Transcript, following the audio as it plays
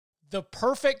The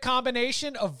perfect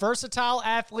combination of versatile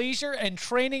athleisure and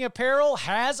training apparel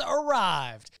has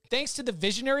arrived. Thanks to the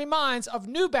visionary minds of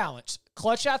New Balance,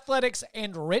 Clutch Athletics,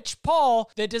 and Rich Paul,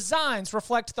 the designs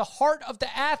reflect the heart of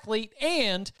the athlete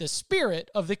and the spirit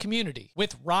of the community.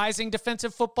 With rising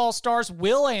defensive football stars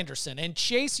Will Anderson and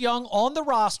Chase Young on the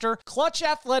roster, Clutch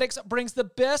Athletics brings the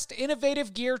best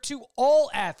innovative gear to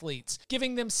all athletes,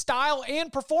 giving them style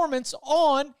and performance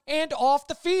on and off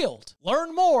the field.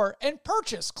 Learn more and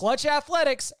purchase Clutch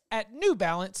Athletics at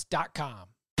newbalance.com.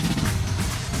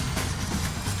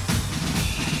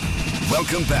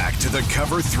 Welcome back to the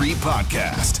Cover 3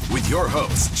 podcast with your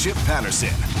hosts, Chip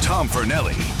Patterson, Tom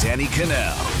Fornelli, Danny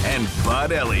Cannell, and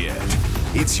Bud Elliott.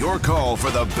 It's your call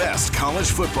for the best college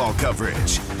football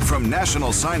coverage, from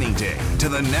National Signing Day to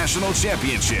the National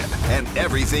Championship and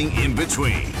everything in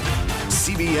between.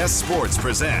 CBS Sports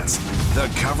presents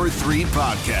the Cover 3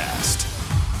 podcast.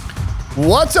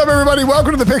 What's up, everybody?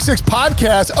 Welcome to the Pick Six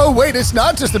podcast. Oh, wait, it's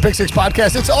not just the Pick Six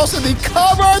podcast. It's also the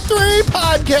Cover 3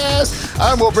 podcast.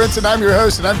 I'm Will Brinson. I'm your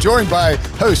host, and I'm joined by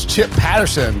host Chip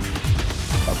Patterson,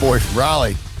 our boy from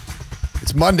Raleigh.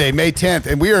 It's Monday, May 10th,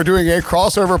 and we are doing a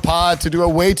crossover pod to do a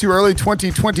way too early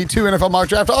 2022 NFL mock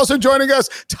draft. Also joining us,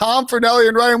 Tom Fornelli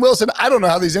and Ryan Wilson. I don't know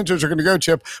how these intros are going to go,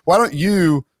 Chip. Why don't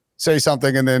you say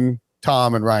something, and then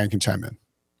Tom and Ryan can chime in.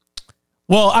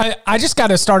 Well, I just got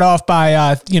to start off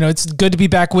by, it's good to be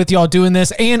back with y'all doing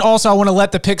this. And also, I want to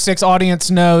let the Pick Six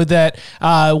audience know that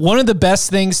one of the best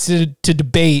things to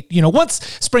debate, once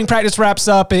spring practice wraps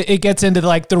up, it gets into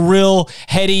like the real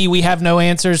heady, we have no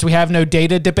answers, we have no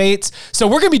data debates. So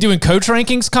we're going to be doing coach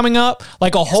rankings coming up,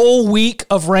 like a whole week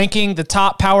of ranking the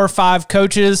top Power 5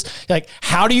 coaches. Like,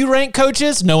 how do you rank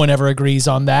coaches? No one ever agrees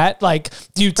on that. Like,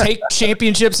 do you take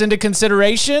championships into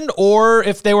consideration? Or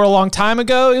if they were a long time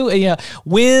ago,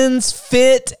 wins,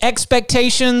 fit,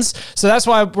 expectations. So that's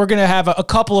why we're going to have a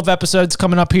couple of episodes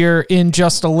coming up here in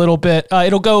just a little bit.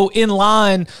 It'll go in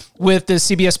line with the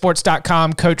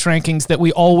CBSSports.com coach rankings that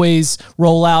we always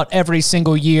roll out every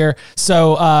single year.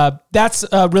 So that's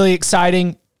really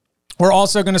exciting. We're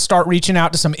also going to start reaching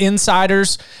out to some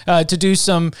insiders to do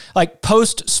some like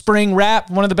post-spring wrap.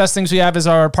 One of the best things we have is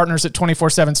our partners at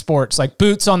 24/7 Sports, like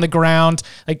boots on the ground.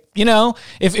 Like,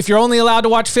 if you're only allowed to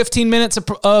watch 15 minutes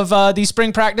of these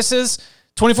spring practices,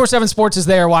 24/7 Sports is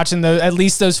there watching at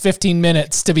least those 15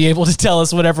 minutes to be able to tell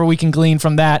us whatever we can glean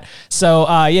from that. So,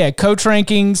 coach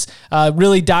rankings,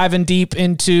 really diving deep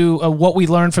into what we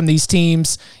learned from these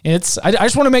teams. I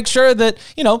just want to make sure that,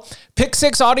 Pick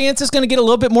Six audience is going to get a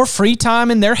little bit more free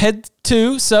time in their head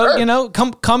too. So, sure.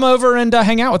 Come over and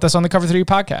hang out with us on the Cover 3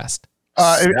 podcast.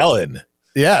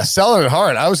 Selling it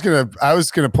hard. I was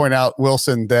gonna point out,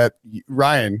 Wilson, that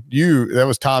Ryan, that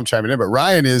was Tom chiming in, but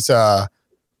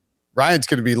Ryan's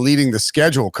going to be leading the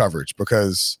schedule coverage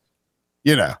because,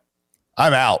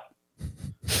 I'm out.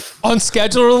 On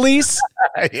schedule release?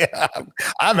 Yeah,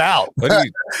 I'm out.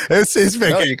 It's vacation.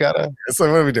 No, you gotta. So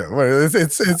what are we doing?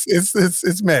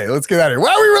 It's May. Let's get out of here.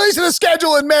 Why are we releasing a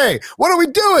schedule in May? What are we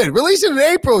doing? Release it in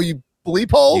April, you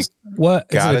bleep holes. What?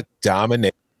 Gotta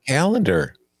dominate the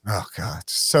calendar. Oh, God.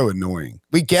 It's so annoying.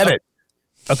 We get it.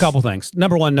 A couple things.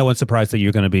 Number one, no one's surprised that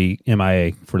you're going to be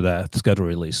MIA for that schedule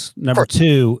release. Number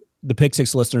two, the Pick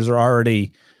Six listeners are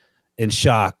already in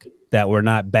shock that we're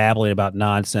not babbling about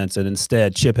nonsense, and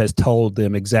instead Chip has told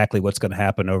them exactly what's going to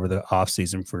happen over the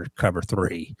offseason for Cover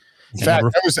 3. In fact,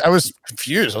 I was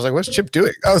confused. I was like, what's Chip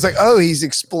doing? I was like, oh, he's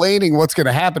explaining what's going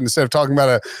to happen instead of talking about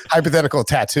a hypothetical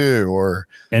tattoo or.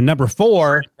 And number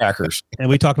 4, Packers. And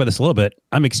we talked about this a little bit.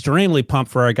 I'm extremely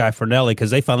pumped for our guy Fornelli because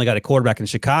they finally got a quarterback in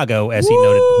Chicago, as he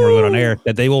noted before we went on air,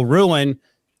 that they will ruin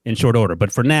in short order.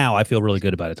 But for now, I feel really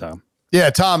good about it, Tom. Yeah,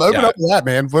 Tom, open up to that,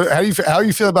 man. How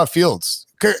you feel about Fields?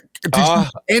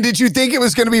 Did you think it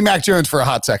was going to be Mac Jones for a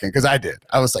hot second? Because I did.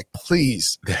 I was like,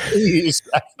 please,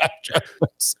 Mac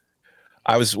Jones.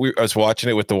 I was watching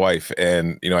it with the wife,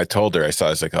 and I told her, I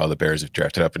was like, oh, the Bears have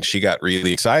drafted up, and she got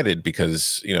really excited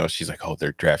because she's like, oh,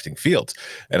 they're drafting Fields,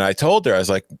 and I told her,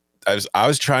 I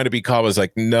was trying to be calm. I was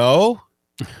like, no,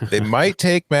 they might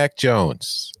take Mac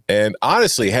Jones, and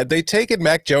honestly, had they taken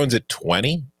Mac Jones at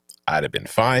 20, I'd have been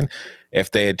fine.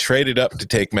 If they had traded up to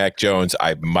take Mac Jones,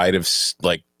 I might have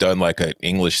done like an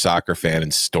English soccer fan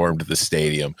and stormed the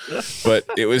stadium. But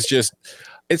it was just,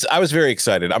 I was very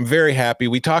excited. I'm very happy.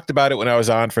 We talked about it when I was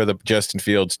on for the Justin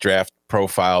Fields draft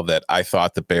profile that I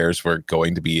thought the Bears were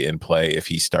going to be in play if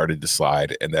he started to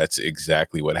slide. And that's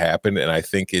exactly what happened. And I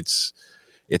think it's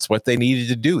what they needed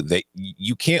to do.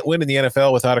 You can't win in the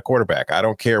NFL without a quarterback. I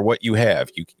don't care what you have.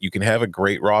 You can have a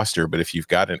great roster, but if you've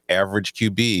got an average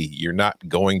QB, you're not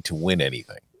going to win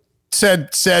anything.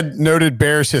 Said noted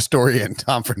Bears historian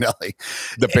Tom Fornelli.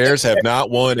 The Bears have not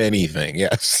won anything.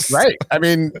 Yes. Right. I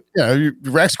mean,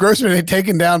 Rex Grossman ain't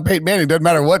taking down Peyton Manning. Doesn't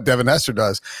matter what Devin Hester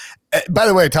does. By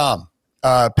the way, Tom,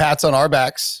 Pat's on our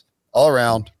backs all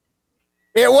around.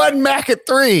 It wasn't Mac at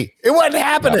 3. It wasn't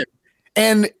happening. No.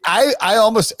 And I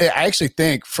actually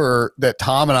think that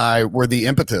Tom and I were the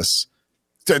impetus.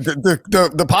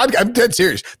 The podcast. I'm dead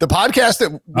serious. The podcast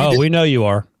that we know you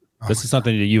are. This is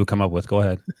something that you would come up with. Go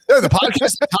ahead. No, the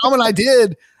podcast that Tom and I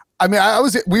did. I mean,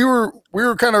 we were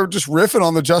kind of just riffing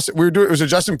on it was a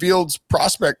Justin Fields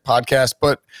prospect podcast,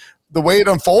 but the way it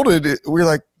unfolded, we were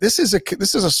like, this is a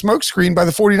smokescreen by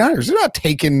the 49ers. They're not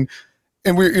taking,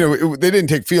 and they didn't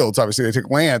take Fields, obviously they took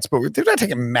Lance, but they're not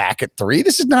taking Mac at 3.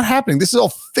 This is not happening. This is all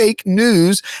fake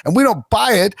news, and we don't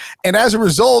buy it. And as a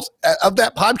result of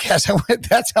that podcast,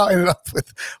 that's how I ended up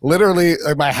with literally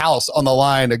my house on the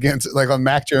line against on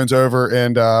Mac Jones over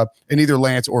and either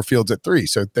Lance or Fields at 3.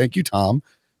 So thank you, Tom.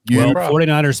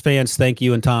 49ers fans, thank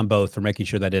you and Tom both for making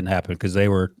sure that didn't happen because they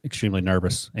were extremely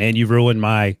nervous, and you ruined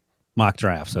my mock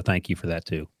draft. So thank you for that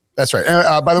too. That's right.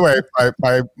 And, by the way,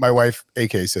 my wife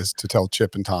AK says to tell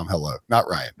Chip and Tom hello, not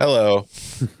Ryan. Hello.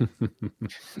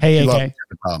 Hey, AK.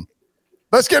 Tom.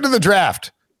 Let's get to the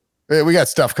draft. We got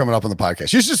stuff coming up on the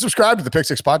podcast. You should subscribe to the Pick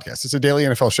Six podcast. It's a daily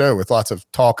NFL show with lots of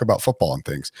talk about football and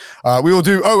things. We will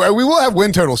have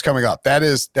win totals coming up.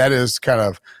 That's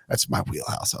my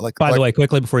wheelhouse. By the way,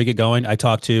 quickly before you get going, I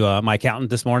talked to my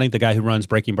accountant this morning, the guy who runs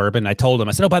Breaking Bourbon. I told him,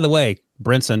 I said, oh, by the way,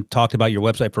 Brinson talked about your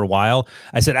website for a while.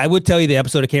 I said, I would tell you the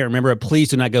episode. I can't remember it. Please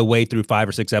do not go way through 5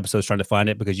 or 6 episodes trying to find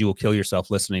it because you will kill yourself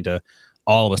listening to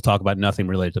all of us talk about nothing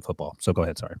related to football. So go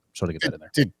ahead. Sorry. Sort of get that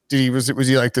in there. Was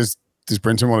he like this? Does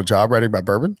Brinson want a job writing about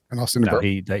bourbon? And I'll send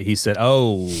he said,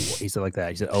 he said like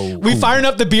that. He said, oh, we firing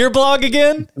up the beer blog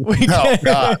again. No,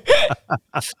 God.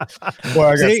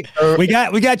 Well, see, we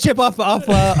got Chip off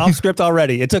script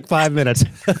already. It took 5 minutes.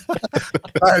 I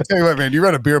tell you what, man, you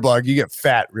run a beer blog, you get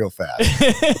fat real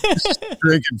fast.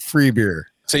 Drinking free beer.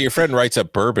 So your friend writes a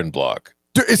bourbon blog.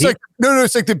 It's like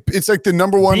the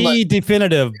number one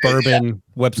definitive bourbon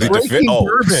website.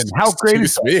 Bourbon. How great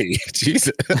is me?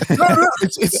 Jesus. No,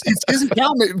 it doesn't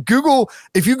count. Google,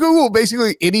 if you Google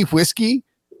basically any whiskey,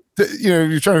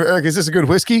 you're trying to is this a good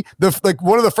whiskey?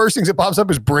 One of the first things that pops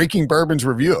up is Breaking Bourbon's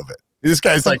review of it. This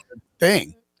guy's like a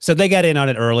thing. So they got in on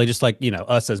it early, just like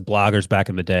us as bloggers back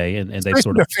in the day, and they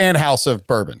sort of the fan house of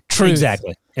bourbon. True,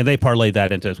 exactly, and they parlayed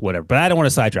that into whatever. But I don't want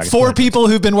to sidetrack. 4 people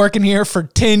who've been working here for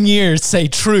 10 years say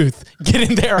truth. Get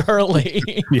in there early.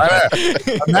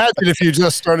 Imagine if you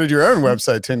just started your own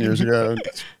website 10 years ago.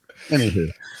 Anywho,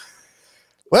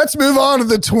 let's move on to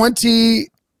the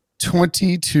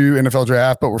 2022 NFL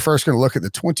draft, but we're first going to look at the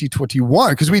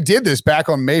 2021 because we did this back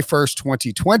on May 1st,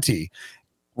 2020.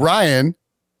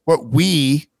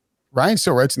 Ryan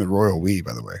still writes in the royal we,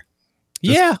 by the way.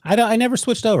 Yeah, I never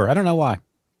switched over. I don't know why.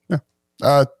 Yeah.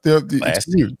 You're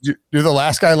the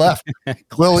last guy left.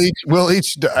 Will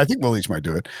Leach. I think Will Leach might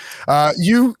do it.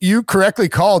 You correctly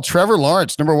called Trevor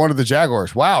Lawrence number 1 of the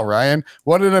Jaguars. Wow, Ryan,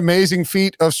 what an amazing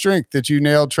feat of strength that you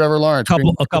nailed Trevor Lawrence.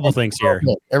 A couple things here.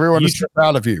 Everyone is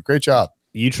proud of you. Great job.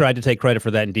 You tried to take credit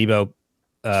for that, and Debo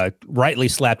rightly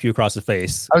slapped you across the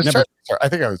face. I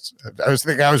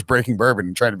was breaking bourbon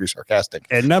and trying to be sarcastic.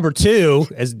 And number 2,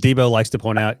 as Debo likes to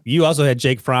point out, you also had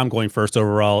Jake Fromm going first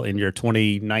overall in your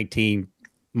 2019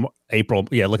 April.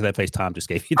 Yeah, look at that face Tom just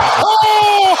gave you.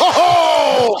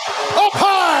 Oh, up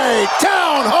high,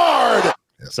 down hard.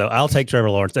 So I'll take Trevor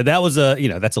Lawrence. And that was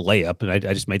that's a layup, and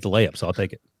I just made the layup, so I'll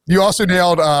take it. You also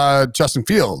nailed Justin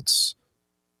Fields.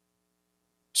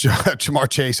 Jamar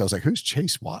Chase. I was like, who's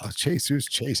Chase? Who's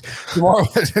Chase?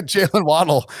 Jalen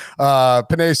Waddle,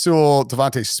 Penei Sewell,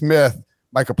 Devontae Smith,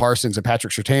 Micah Parsons, and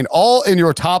Patrick Surtain, all in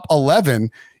your top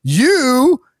 11.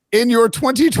 You, in your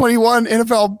 2021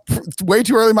 NFL way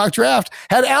too early mock draft,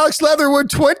 had Alex Leatherwood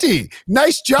 20.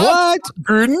 Nice job, what?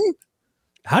 Gruden.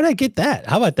 How did I get that?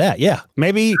 How about that? Yeah,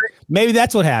 maybe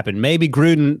that's what happened. Maybe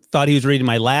Gruden thought he was reading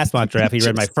my last mock draft. He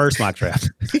read my first mock draft.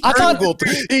 He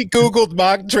Googled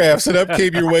mock drafts, and up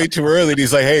came your way too early. And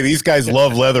he's like, "Hey, these guys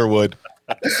love Leatherwood."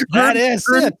 That is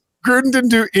it. Gruden didn't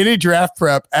do any draft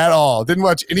prep at all. Didn't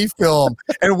watch any film,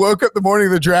 and woke up the morning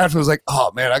of the draft and was like,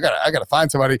 "Oh man, I gotta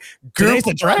find somebody." Today's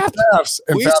the draft.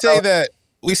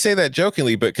 We say that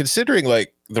jokingly, but considering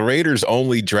like the Raiders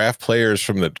only draft players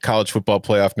from the college football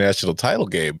playoff national title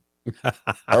game,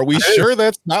 are we sure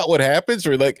that's not what happens?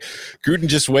 Or like Gruden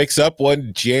just wakes up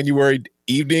one January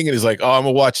evening and is like, "Oh, I'm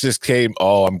gonna watch this game.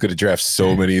 Oh, I'm gonna draft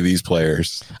so many of these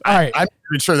players." All right, I'm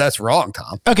pretty sure that's wrong,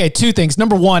 Tom. Okay, two things.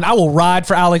 Number one, I will ride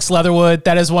for Alex Leatherwood.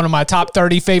 That is one of my top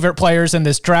 30 favorite players in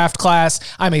this draft class.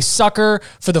 I'm a sucker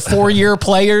for the 4-year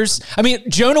players. I mean,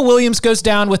 Jonah Williams goes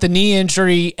down with a knee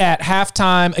injury at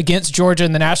halftime against Georgia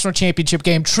in the national championship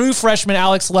game. True freshman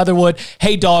Alex Leatherwood,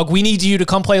 hey, dog, we need you to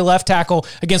come play left tackle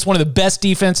against one of the best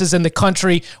defenses in the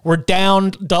country. We're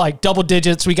down like double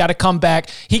digits. We got to come back.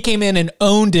 He came in and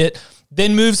owned it.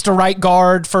 Then moves to right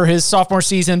guard for his sophomore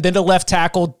season, then to left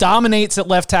tackle, dominates at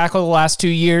left tackle the last 2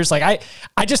 years. Like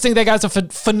I just think that guy's a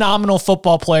phenomenal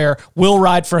football player. Will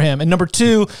ride for him. And number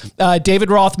two,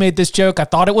 David Roth made this joke. I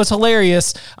thought it was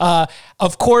hilarious.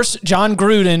 Of course, John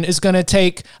Gruden is going to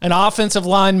take an offensive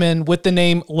lineman with the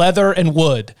name Leather and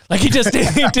Wood. Like he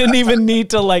didn't even need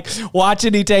to like watch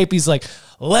any tape. He's like,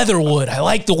 Leatherwood, I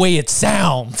like the way it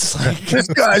sounds. This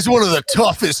guy's one of the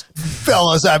toughest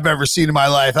fellas I've ever seen in my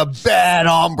life. A bad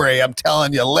hombre, I'm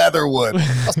telling you, Leatherwood.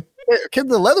 Can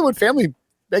the Leatherwood family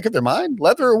make up their mind?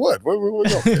 Leather or wood?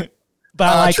 But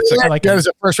I like that as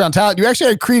a first-round talent. You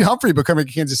actually had Creed Humphrey becoming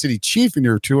a Kansas City Chief in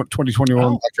your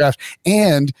 2021 draft,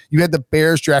 and you had the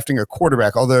Bears drafting a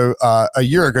quarterback, although a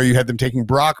year ago you had them taking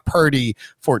Brock Purdy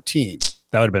 14.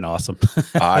 That would have been awesome.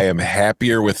 I am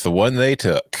happier with the one they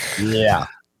took. Yeah.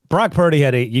 Brock Purdy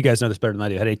you guys know this better than I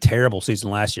do, had a terrible season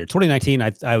last year. 2019,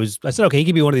 I said, okay, he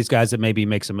could be one of these guys that maybe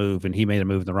makes a move, and he made a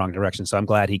move in the wrong direction. So I'm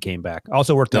glad he came back.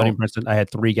 Also worked out in Princeton. I had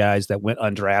 3 guys that went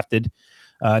undrafted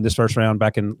in this first round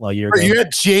back in a year ago. You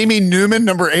had Jamie Newman,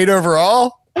 number 8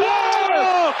 overall?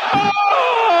 I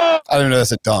don't know.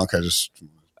 That's a dunk.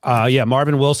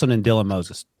 Marvin Wilson and Dylan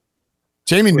Moses.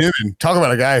 Jamie Newman, talk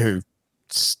about a guy who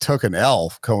took an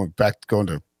L coming back.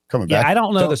 I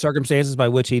don't know the circumstances by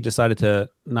which he decided to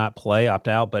not play, opt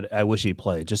out, but I wish he'd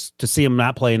played just to see him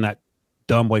not play in that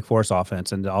dumb Wake Forest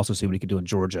offense and to also see what he could do in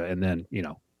Georgia. And then,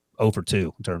 0 for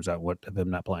 2 in terms of him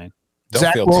not playing. Don't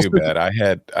Zach feel Wilson. too bad.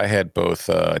 I had both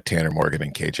Tanner Morgan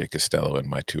and KJ Costello in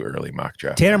my 2 early mock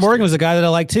drafts. Tanner Morgan was a guy that I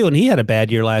liked too, and he had a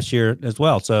bad year last year as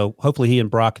well. So hopefully he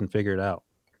and Brock can figure it out.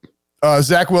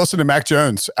 Zach Wilson and Mac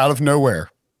Jones out of nowhere.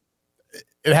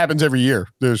 It happens every year.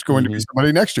 There's going to be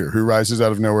somebody next year who rises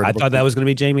out of nowhere. I thought that was going to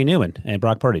be Jamie Newman and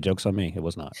Brock Purdy. Joke's on me. It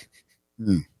was not.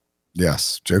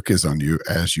 Yes, joke is on you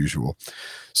as usual.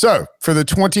 So for the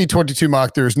 2022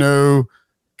 mock, there's no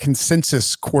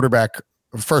consensus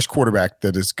first quarterback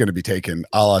that is going to be taken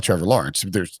a la Trevor Lawrence.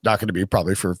 There's not going to be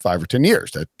probably for 5 or 10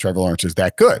 years that Trevor Lawrence is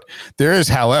that good. There is,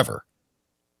 however,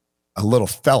 a little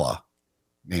fella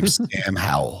named Sam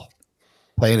Howell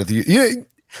playing at the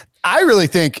I really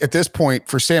think at this point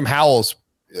for Sam Howell's,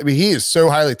 he is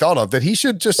so highly thought of that he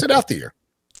should just sit out the year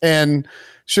and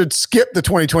should skip the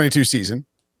 2022 season.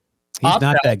 He's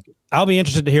not that. I'll be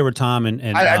interested to hear what Tom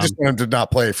and I just want him to not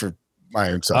play for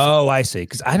my own self. Oh, I see.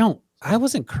 Because I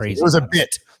wasn't crazy. It was a bit.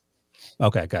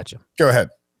 Okay, gotcha. Go ahead.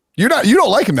 You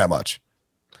don't like him that much.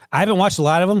 I haven't watched a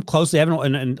lot of them closely. I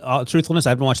haven't, and truthfulness, I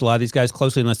haven't watched a lot of these guys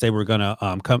closely unless they were going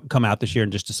to come out this year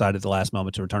and just decide at the last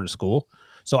moment to return to school.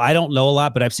 So I don't know a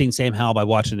lot, but I've seen Sam Howell by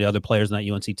watching the other players in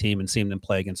that UNC team and seeing them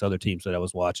play against other teams that I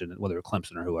was watching, whether it was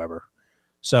Clemson or whoever.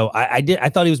 So I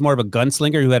thought he was more of a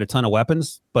gunslinger who had a ton of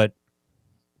weapons, but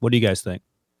what do you guys think?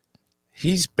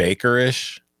 He's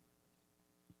Baker-ish,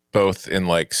 both in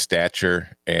like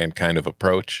stature and kind of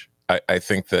approach. I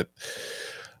think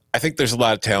there's a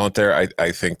lot of talent there.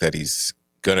 I think that he's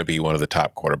going to be one of the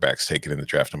top quarterbacks taken in the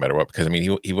draft no matter what, because I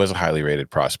mean, he was a highly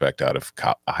rated prospect out of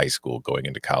high school going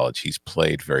into college. He's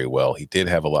played very well. He did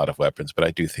have a lot of weapons, but I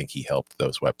do think he helped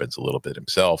those weapons a little bit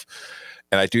himself.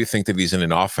 And I do think that he's in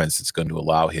an offense that's going to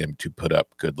allow him to put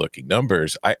up good looking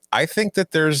numbers. I think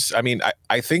that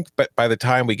I think by the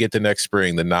time we get to next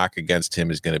spring, the knock against him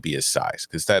is going to be his size,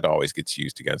 because that always gets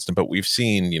used against him. But we've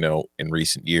seen, in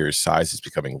recent years, size is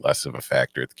becoming less of a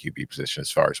factor at the QB position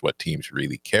as far as what teams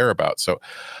really care about. So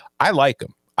I like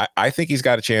him. I think he's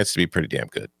got a chance to be pretty damn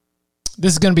good.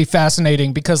 This is going to be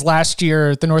fascinating because last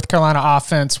year, the North Carolina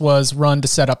offense was run to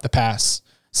set up the pass.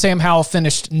 Sam Howell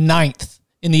finished 9th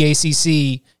in the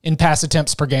ACC in pass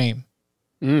attempts per game.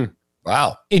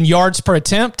 Wow. In yards per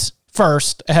attempt,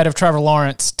 first, ahead of Trevor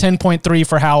Lawrence, 10.3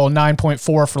 for Howell, 9.4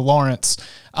 for Lawrence.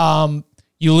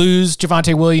 You lose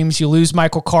Javonte Williams, you lose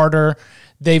Michael Carter.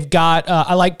 They've got,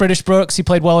 I like British Brooks. He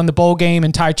played well in the bowl game,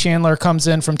 and Ty Chandler comes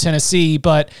in from Tennessee,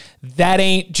 but that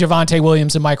ain't Javonte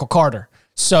Williams and Michael Carter.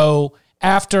 So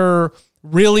after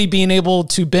really being able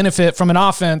to benefit from an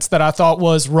offense that I thought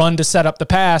was run to set up the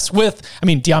pass with,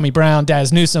 De'Ami Brown,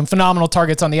 Daz Newsome, phenomenal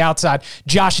targets on the outside.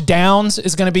 Josh Downs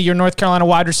is going to be your North Carolina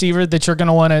wide receiver that you're going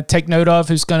to want to take note of,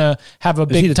 who's going to have a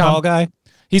big time. Tall guy?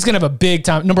 He's going to have a big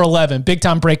time, number 11, big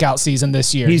time breakout season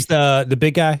this year. He's the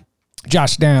big guy?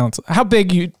 Josh Downs. How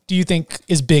big do you think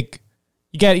is big?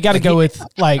 You got to go with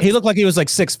like he looked like he was like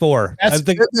 6'4".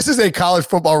 This is a college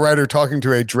football writer talking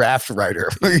to a draft writer.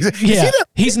 Yeah,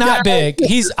 he's not big.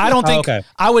 I don't think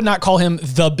I would not call him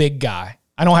the big guy.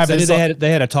 I don't have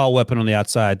they had a tall weapon on the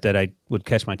outside that I would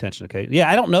catch my attention. Okay. Yeah,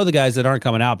 I don't know the guys that aren't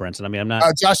coming out, Brinson. I mean, I'm not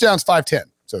Josh Downs 5'10",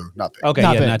 so not big. Okay,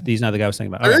 not yeah, big. He's not the guy I was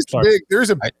thinking about. There's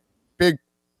a big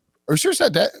Are you sure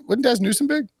wasn't Daz Newsome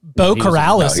big? Bo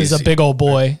Corrales is a big old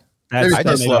boy. I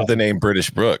just love the name British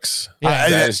Brooks. Yeah.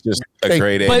 That is just a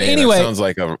great name. But anyway, it sounds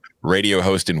like a radio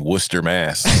host in Worcester,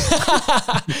 Mass.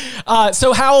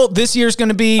 So how this year's going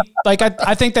to be, like,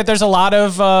 I think that there's a lot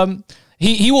of,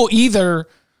 he will either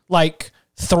like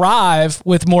thrive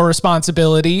with more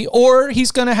responsibility or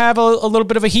he's going to have a little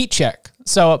bit of a heat check.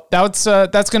 So that's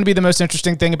going to be the most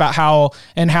interesting thing about how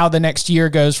the next year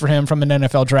goes for him from an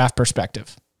NFL draft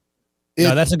perspective.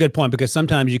 No, that's a good point, because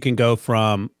sometimes you can go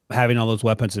from having all those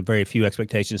weapons and very few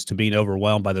expectations to being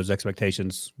overwhelmed by those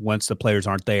expectations once the players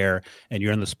aren't there and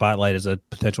you're in the spotlight as a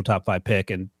potential top 5 pick,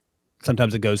 and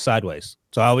sometimes it goes sideways.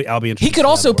 So I'll be interested. He could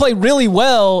also play really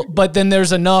well, but then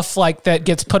there's enough like that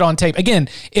gets put on tape. Again,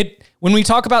 when we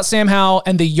talk about Sam Howell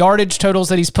and the yardage totals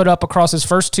that he's put up across his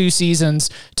first 2 seasons,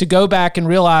 to go back and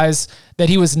realize that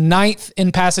he was 9th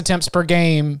in pass attempts per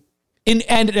game, and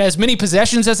as many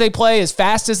possessions as they play, as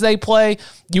fast as they play,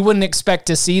 you wouldn't expect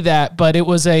to see that. But it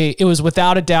was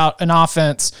without a doubt an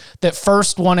offense that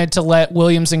first wanted to let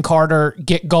Williams and Carter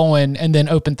get going and then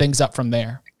open things up from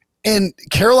there. And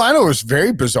Carolina was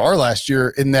very bizarre last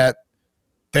year in that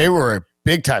they were a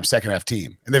big time second half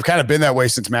team, and they've kind of been that way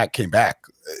since Matt came back.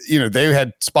 You know, they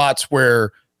had spots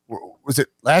where, was it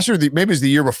last year? Maybe it was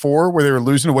the year before, where they were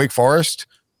losing to Wake Forest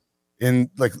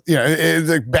in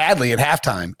badly at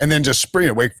halftime, and then just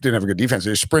sprinted. Wake didn't have a good defense.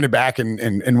 They sprinted back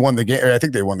and won the game. I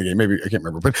think they won the game. Maybe I can't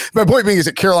remember. But my point being is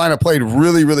that Carolina played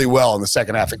really, really well in the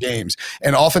second half of games,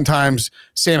 and oftentimes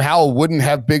Sam Howell wouldn't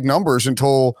have big numbers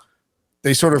until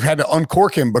they sort of had to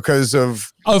uncork him because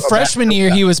of freshman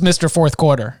year. He was Mr. Fourth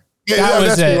Quarter. Yeah, that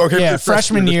was it. Okay, yeah,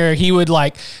 freshman year, he would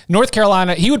North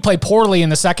Carolina. He would play poorly in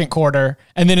the second quarter,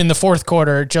 and then in the fourth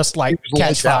quarter, just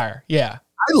catch fire. Yeah.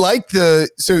 I like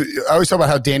so I always talk about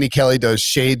how Danny Kelly does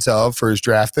shades of for his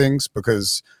draft things,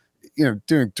 because,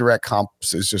 doing direct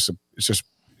comps is just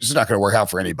not going to work out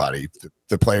for anybody.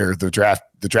 The player, the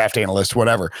draft analyst,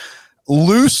 whatever.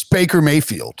 Loose Baker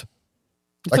Mayfield.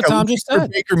 That's what Tom just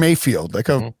said. Baker Mayfield,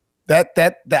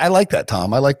 that I like that,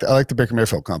 Tom. I like the Baker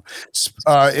Mayfield comp.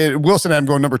 Wilson, I'm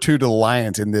going number 2 to the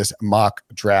Lions in this mock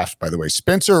draft, by the way.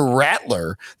 Spencer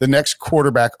Rattler, the next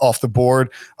quarterback off the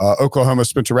board. Oklahoma,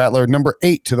 Spencer Rattler, number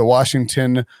 8 to the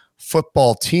Washington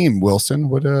football team. Wilson,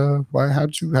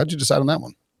 how'd you decide on that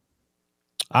one?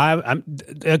 I'm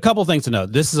a couple things to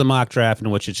note. This is a mock draft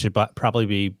in which it should probably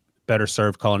be better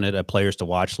served calling it a players to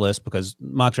watch list, because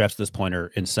mock drafts at this point are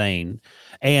insane,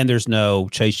 and there's no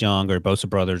Chase Young or Bosa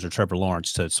Brothers or Trevor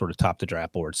Lawrence to sort of top the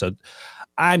draft board. So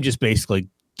I'm just basically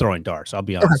throwing darts. I'll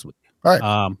be honest with you. All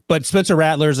right. But Spencer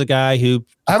Rattler is a guy who.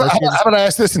 How about I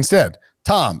ask this instead?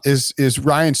 Tom, is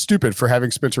Ryan stupid for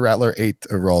having Spencer Rattler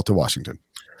 8th overall to Washington?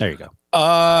 There you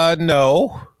go.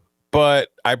 No. But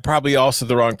I'm probably also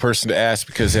the wrong person to ask,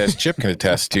 because as Chip can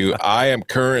attest to, I am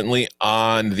currently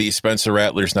on the Spencer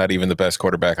Rattler's not even the best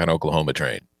quarterback on Oklahoma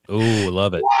train. Ooh,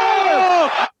 love it.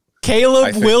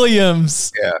 Caleb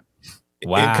Williams. Yeah.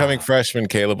 Wow. Incoming freshman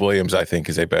Caleb Williams, I think,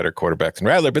 is a better quarterback than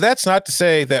Rattler. But that's not to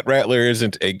say that Rattler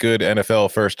isn't a good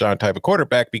NFL first-round type of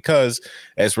quarterback, because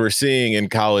as we're seeing in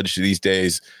college these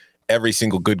days, every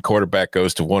single good quarterback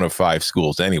goes to one of 5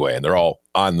 schools anyway, and they're all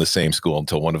on the same school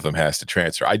until one of them has to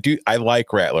transfer. I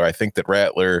like Rattler. I think that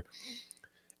Rattler,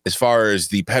 as far as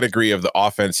the pedigree of the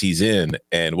offense he's in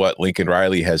and what Lincoln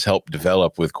Riley has helped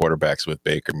develop with quarterbacks, with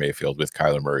Baker Mayfield, with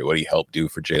Kyler Murray, what he helped do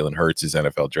for Jalen Hurts'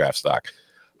 NFL draft stock,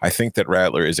 I think that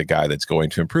Rattler is a guy that's going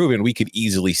to improve, and we could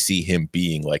easily see him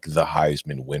being like the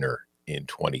Heisman winner in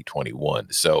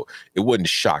 2021. So it wouldn't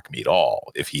shock me at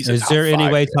all if he's. Is there any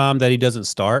way, Tom, that he doesn't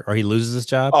start or he loses his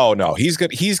job? Oh no, he's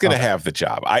gonna have the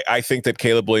job. I think that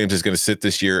Caleb Williams is going to sit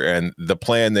this year, and the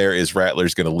plan there is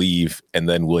Rattler's going to leave, and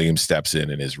then Williams steps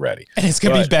in and is ready, and it's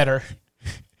going to be better.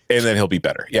 And then he'll be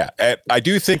better. Yeah, and I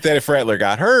do think that if Rattler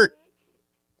got hurt,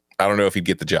 I don't know if he'd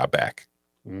get the job back.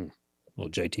 Little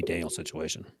JT Daniels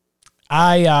situation.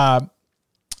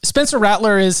 Spencer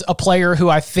Rattler is a player who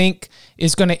I think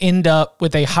is going to end up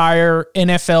with a higher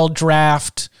NFL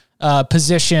draft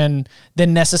position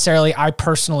than necessarily I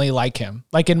personally like him,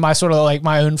 like in my sort of like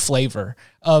my own flavor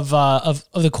of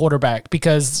the quarterback,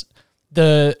 because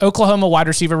the Oklahoma wide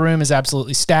receiver room is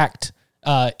absolutely stacked,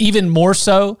 even more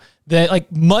so that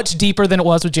like much deeper than it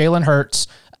was with Jalen Hurts.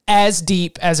 as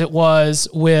deep as it was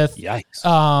with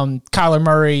Kyler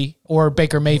Murray or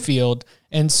Baker Mayfield.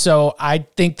 And so I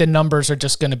think the numbers are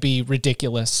just going to be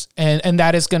ridiculous. And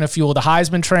that is going to fuel the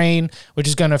Heisman train, which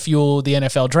is going to fuel the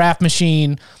NFL draft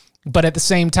machine. But at the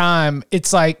same time,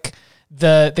 it's like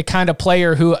the kind of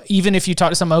player who, even if you talk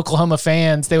to some Oklahoma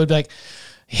fans, they would be like,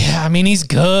 yeah, I mean, he's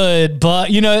good, but,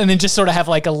 you know, and then just sort of have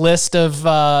like a list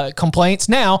of complaints.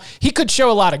 Now, he could show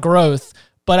a lot of growth,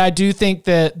 but I do think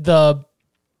that the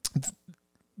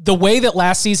way that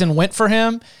last season went for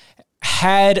him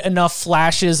had enough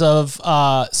flashes of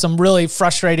some really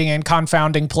frustrating and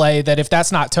confounding play that if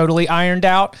that's not totally ironed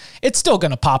out, it's still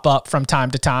going to pop up from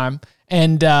time to time.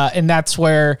 And that's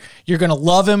where you're going to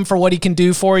love him for what he can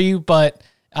do for you, but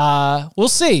we'll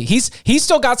see. He's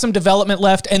still got some development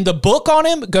left, and the book on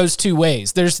him goes two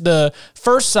ways. There's the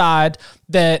first side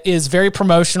that is very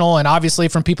promotional, and obviously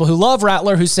from people who love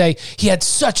Rattler, who say he had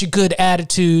such a good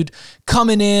attitude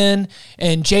coming in,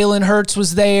 and Jalen Hurts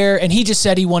was there, and he just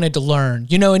said he wanted to learn,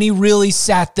 you know, and he really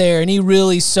sat there and he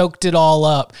really soaked it all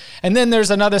up. And then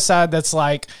there's another side that's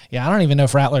like, yeah, I don't even know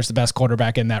if Rattler's the best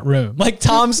quarterback in that room. Like,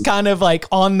 Tom's kind of like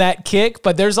on that kick,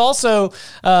 but there's also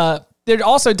there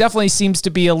also definitely seems to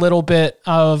be a little bit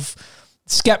of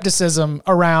skepticism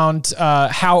around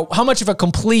how much of a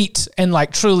complete and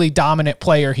like truly dominant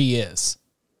player he is.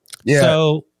 Yeah.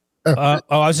 So, I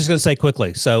was just going to say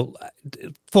quickly. So,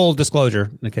 full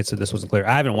disclosure, in case this wasn't clear,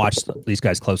 I haven't watched these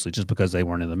guys closely just because they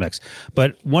weren't in the mix.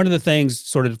 But one of the things,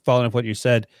 sort of following up what you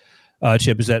said,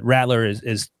 Chip, is that Rattler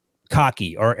is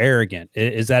cocky or arrogant.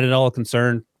 Is that at all a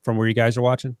concern from where you guys are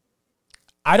watching?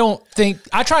 I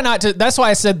try not to. That's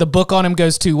why I said the book on him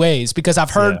goes two ways, because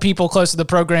I've heard people close to the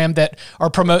program that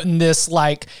are promoting this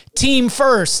like team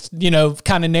first, you know,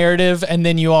 kind of narrative. And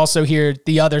then you also hear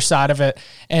the other side of it.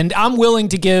 And I'm willing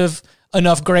to give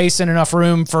enough grace and enough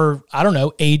room for, I don't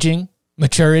know, aging,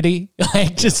 maturity,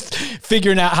 like just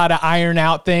figuring out how to iron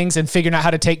out things and figuring out how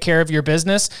to take care of your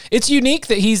business. It's unique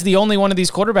that he's the only one of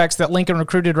these quarterbacks that Lincoln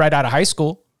recruited right out of high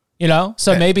school. You know,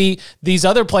 so maybe these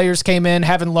other players came in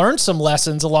having learned some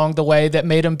lessons along the way that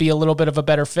made him be a little bit of a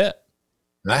better fit.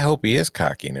 I hope he is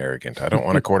cocky and arrogant. I don't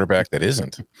want a quarterback that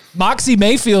isn't. Moxie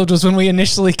Mayfield was when we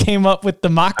initially came up with the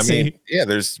Moxie. I mean, yeah,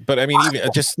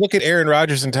 even just look at Aaron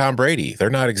Rodgers and Tom Brady. They're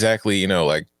not exactly, you know,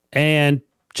 like. And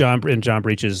John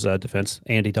Breach's defense,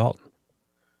 Andy Dalton.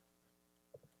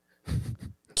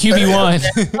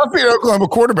 QB1. I'll be an Oklahoma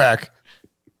quarterback.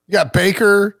 You got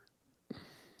Baker,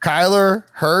 Kyler,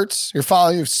 Hurts, you're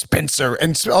following Spencer,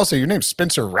 and also your name's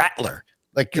Spencer Rattler.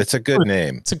 Like, it's a good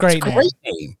name. It's a great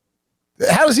name.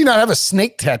 How does he not have a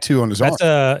snake tattoo on his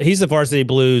arm? He's the Varsity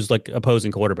Blues like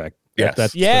opposing quarterback. Yes.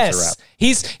 That's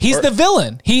He's the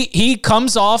villain. He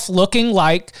comes off looking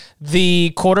like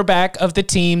the quarterback of the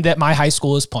team that my high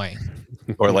school is playing.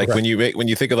 Or like when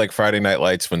you think of like Friday Night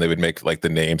Lights, when they would make like the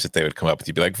names that they would come up with,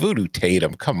 you'd be like, Voodoo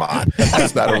Tatum, come on,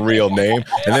 that's not a real name.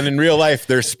 And then in real life,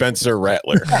 there's Spencer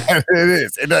Rattler. It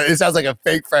is. It sounds like a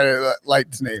fake Friday Night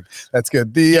Lights name. That's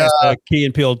good. The Key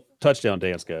and Peele touchdown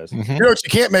dance, guys. You know what you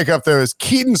can't make up though is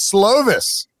Keaton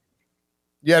Slovis.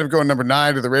 You had him going number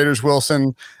 9 to the Raiders.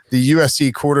 Wilson, the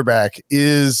USC quarterback.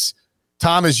 Is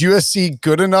USC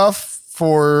good enough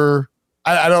for?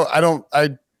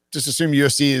 I just assume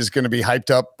USC is going to be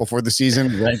hyped up before the season.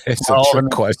 It's a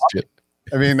trick question.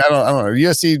 I mean, I don't know.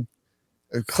 USC,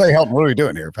 Clay Helton, what are we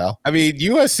doing here, pal? I mean,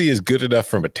 USC is good enough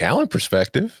from a talent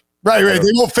perspective. Right.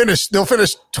 They won't finish. They'll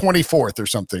finish 24th or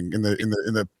something in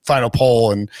the final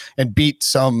poll and beat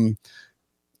some.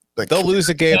 Like, they'll lose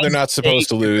a game they're not supposed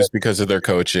to lose because of their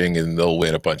coaching, and they'll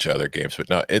win a bunch of other games. But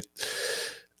no,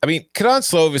 I mean, Kedon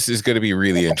Slovis is going to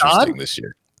is interesting this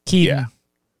year. Keaton. Yeah.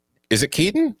 Is it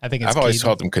Keaton? I think it's I've always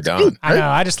called him Kedon. I know.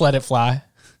 I just let it fly.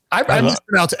 I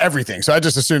mispronounce everything, so I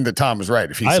just assumed that Tom was right.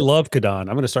 I love Kedon.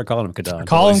 I'm going to start calling him Kedon.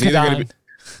 Call him Kedon.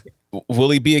 Will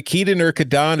he be a Keaton or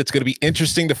Kedon? It's going to be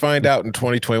interesting to find out in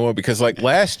 2021, because like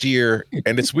last year,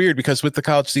 and it's weird because with the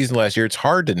college season last year, it's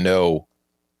hard to know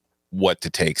what to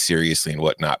take seriously and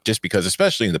what not, just because,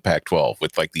 especially in the Pac-12,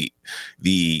 with like the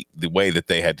way that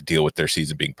they had to deal with their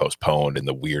season being postponed and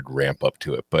the weird ramp up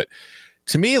to it. But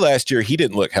to me, last year, he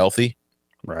didn't look healthy.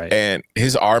 Right. And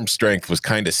his arm strength was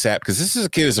kind of sapped, because this is a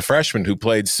kid as a freshman who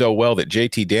played so well that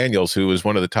JT Daniels, who was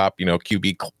one of the top,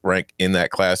 QB rank in that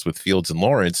class with Fields and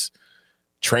Lawrence,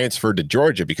 transferred to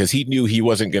Georgia because he knew he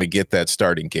wasn't going to get that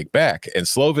starting gig back. And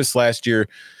Slovis last year,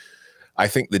 I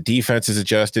think the defense is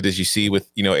adjusted, as you see with,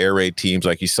 air raid teams.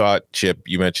 Like you saw it, Chip,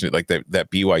 you mentioned it, like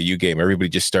that BYU game, everybody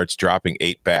just starts dropping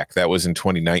 8 back. That was in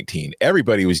 2019.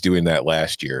 Everybody was doing that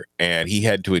last year, and he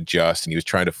had to adjust, and he was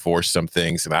trying to force some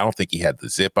things. And I don't think he had the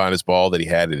zip on his ball that he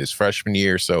had in his freshman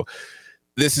year. So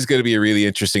this is going to be a really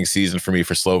interesting season for me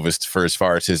for Slovis for as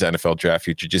far as his NFL draft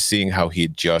future, just seeing how he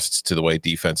adjusts to the way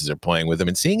defenses are playing with him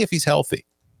and seeing if he's healthy.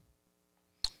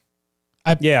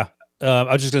 I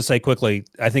was just going to say quickly,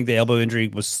 I think the elbow injury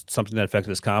was something that affected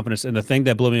his confidence. And the thing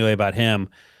that blew me away about him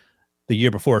the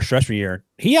year before his freshman year,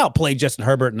 he outplayed Justin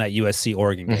Herbert in that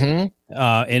USC-Oregon game.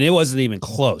 And it wasn't even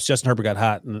close. Justin Herbert got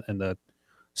hot in the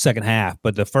second half,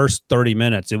 but the first 30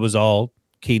 minutes, it was all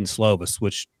Kedon Slovis,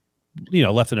 which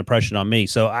left an impression on me.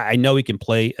 So I know he can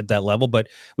play at that level, but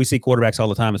we see quarterbacks all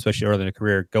the time, especially early in their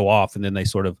career, go off and then they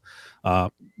sort of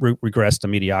regress to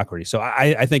mediocrity. So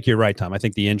I think you're right, Tom. I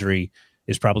think the injury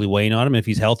is probably weighing on him. If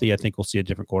he's healthy, I think we'll see a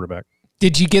different quarterback.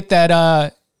 Did you get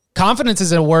that? Confidence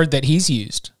is a word that he's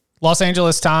used. Los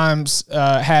Angeles Times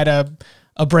had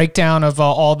a breakdown of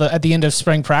at the end of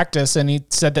spring practice, and he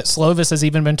said that Slovis has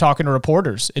even been talking to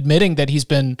reporters, admitting that he's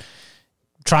been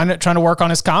trying to work on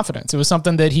his confidence. It was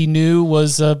something that he knew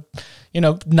was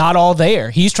not all there.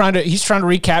 He's trying to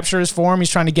recapture his form. He's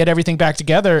trying to get everything back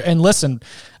together. And listen,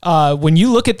 when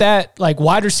you look at that like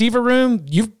wide receiver room,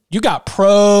 you got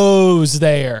pros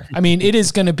there. I mean, it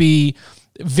is going to be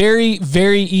very,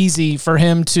 very easy for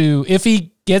him to, if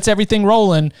he gets everything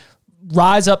rolling,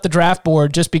 rise up the draft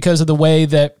board just because of the way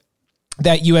that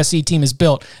USC team is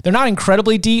built. They're not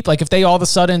incredibly deep. Like if they all of a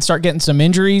sudden start getting some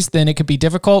injuries, then it could be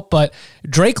difficult. But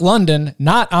Drake London,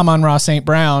 not Amon-Ra St.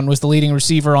 Brown, was the leading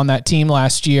receiver on that team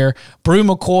last year. Brew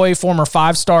McCoy, former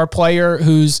 5-star player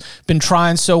who's been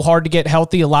trying so hard to get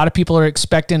healthy. A lot of people are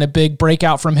expecting a big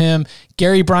breakout from him.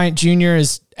 Gary Bryant Jr.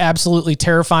 is absolutely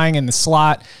terrifying in the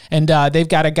slot. And they've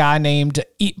got a guy named,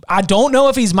 I don't know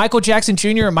if he's Michael Jackson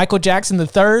Jr. or Michael Jackson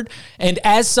III. And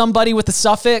as somebody with the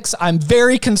suffix, I'm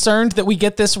very concerned that we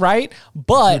get this right.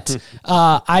 But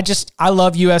I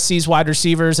love USC's wide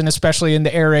receivers, and especially in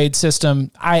the air raid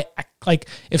system. I like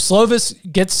if Slovis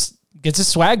gets his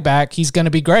swag back, he's going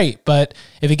to be great. But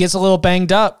if he gets a little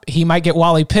banged up, he might get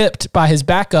Wally pipped by his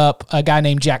backup, a guy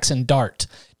named Jackson Dart.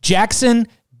 Jackson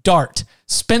Dart,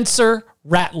 Spencer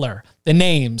Rattler. The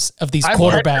names of these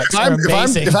quarterbacks are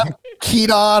amazing. If I'm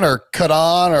Kedon or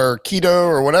Kadon or Keto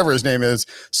or whatever his name is,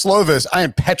 Slovis, I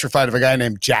am petrified of a guy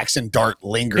named Jackson Dart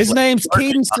lingers. His name's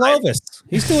Kedon Slovis.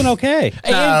 He's doing okay.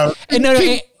 Kedon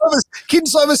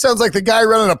Slovis sounds like the guy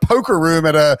running a poker room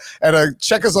at a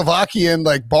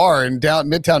Czechoslovakian bar in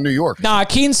Midtown New York. Nah,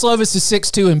 Kedon Slovis is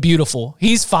 6'2" and beautiful.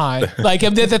 He's fine. Like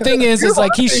the thing is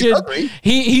like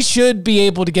he should be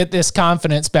able to get this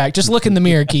confidence back. Just look in the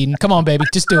mirror, Kedon. Come on, baby,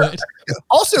 just do it.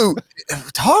 Also,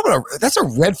 that's a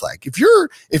red flag. If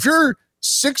you're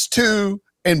 6'2"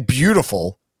 and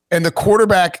beautiful, and the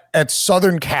quarterback at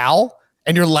Southern Cal,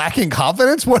 and you're lacking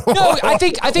confidence, I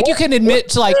think you can admit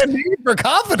to like for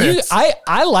confidence.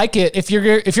 I like it if you're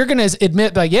going to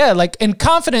admit and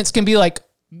confidence can be like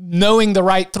knowing the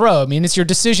right throw. I mean, it's your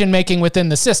decision making within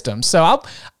the system. So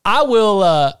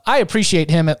I appreciate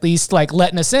him at least like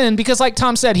letting us in, because like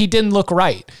Tom said, he didn't look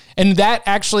right. And that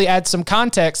actually adds some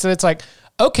context. So it's like,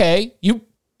 okay, you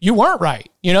weren't right.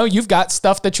 You've got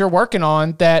stuff that you're working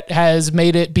on that has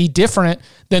made it be different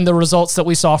than the results that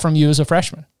we saw from you as a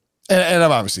freshman. And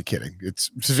I'm obviously kidding. It's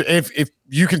if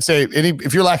you can say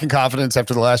if you're lacking confidence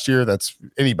after the last year, that's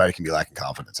anybody can be lacking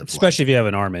confidence. Especially if you have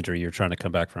an arm injury you're trying to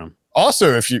come back from.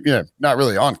 Also, if you not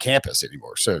really on campus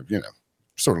anymore, so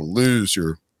sort of lose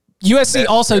your. USC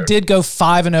also did go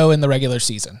 5-0 in the regular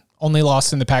season. Only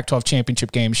lost in the Pac-12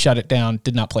 championship game. Shut it down.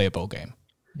 Did not play a bowl game.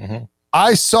 Mm-hmm.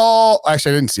 I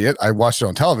didn't see it. I watched it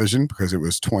on television because it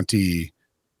was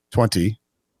 2020.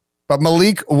 But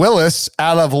Malik Willis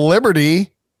out of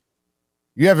Liberty.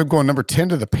 You have him going number 10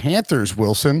 to the Panthers,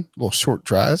 Wilson. A little short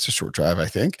drive. It's a short drive, I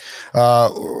think.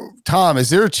 Tom, is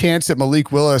there a chance that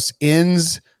Malik Willis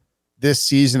ends this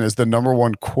season as the number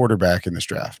one quarterback in this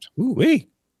draft? Ooh-wee.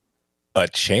 A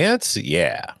chance?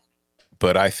 Yeah.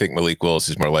 But I think Malik Willis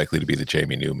is more likely to be the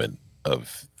Jamie Newman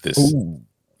of this.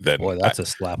 Boy, that's a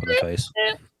slap in the face.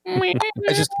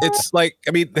 It's like,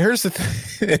 I mean, here's the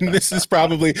thing, and this is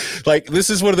probably like,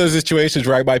 this is one of those situations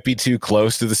where I might be too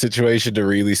close to the situation to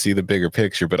really see the bigger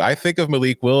picture. But I think of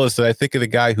Malik Willis, and I think of the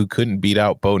guy who couldn't beat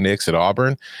out Bo Nix at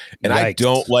Auburn. And I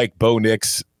don't like Bo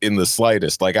Nix in the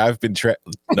slightest. Like I've been who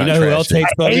else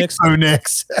hates Bo Nix? Bo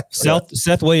Nix.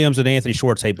 Seth Williams and Anthony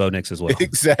Schwartz hate Bo Nix as well.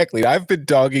 Exactly. I've been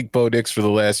dogging Bo Nix for the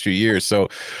last few years, so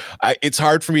it's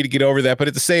hard for me to get over that. But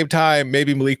at the same time,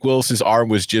 maybe Malik Willis's arm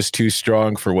was just too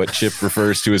strong for what Chip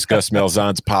refers to as Gus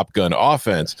Malzahn's pop gun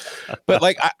offense. But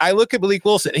like I look at Malik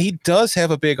Willis, and he does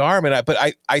have a big arm, and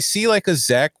I see like a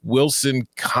Zach Wilson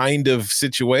kind of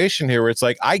situation here where it's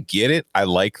like, I get it. I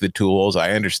like the tools.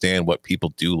 I understand what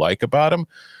people do like about him.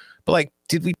 But like,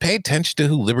 did we pay attention to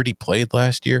who Liberty played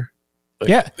last year? Like,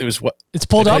 Yeah. It was what It's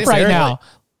pulled up right now.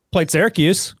 Played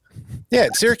Syracuse. Yeah,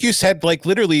 Syracuse had like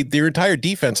literally their entire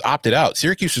defense opted out.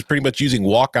 Syracuse was pretty much using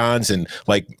walk-ons and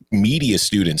like media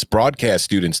students, broadcast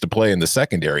students to play in the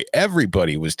secondary.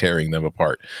 Everybody was tearing them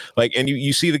apart. Like, and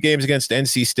you see the games against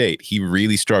NC State. He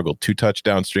really struggled. 2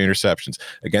 touchdowns, 3 interceptions.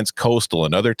 Against Coastal,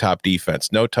 another top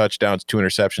defense. No touchdowns, 2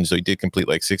 interceptions. So he did complete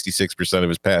like 66% of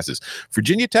his passes.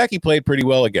 Virginia Tech, he played pretty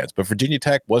well against, but Virginia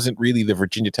Tech wasn't really the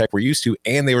Virginia Tech we're used to,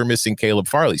 and they were missing Caleb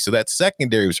Farley. So that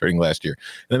secondary was hurting last year.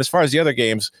 And then as far as the other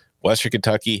games, Western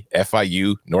Kentucky,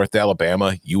 FIU, North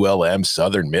Alabama, ULM,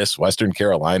 Southern Miss, Western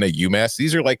Carolina, UMass.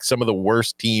 These are like some of the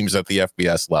worst teams at the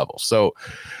FBS level. So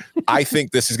I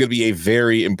think this is going to be a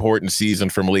very important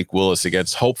season for Malik Willis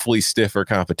against hopefully stiffer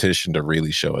competition to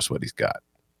really show us what he's got.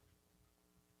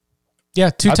 Yeah,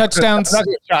 2 touchdowns.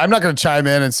 I'm not going to chime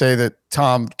in and say that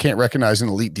Tom can't recognize an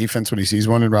elite defense when he sees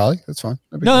one in Raleigh. That's fine.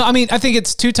 No, I mean, I think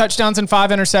it's 2 touchdowns and 5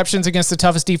 interceptions against the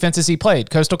toughest defenses he played.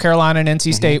 Coastal Carolina and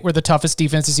NC State were the toughest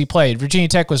defenses he played. Virginia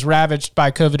Tech was ravaged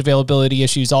by COVID availability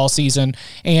issues all season,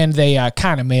 and they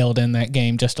kind of mailed in that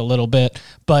game just a little bit.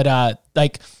 But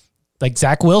like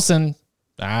Zach Wilson,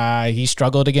 he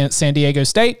struggled against San Diego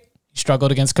State. He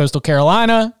struggled against Coastal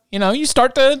Carolina. You know, you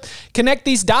start to connect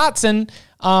these dots, and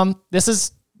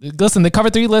listen, the Cover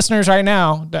 3 listeners right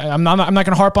now, I'm not going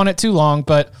to harp on it too long,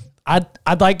 but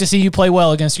I'd like to see you play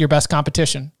well against your best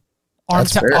competition. Arm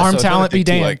talent be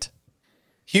damned. Like,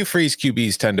 Hugh Freeze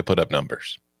QBs tend to put up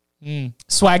numbers.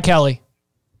 Swag Kelly.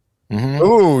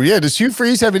 Oh, yeah. Does Hugh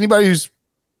Freeze have anybody who's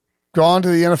gone to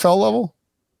the NFL level?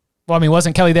 Well, I mean,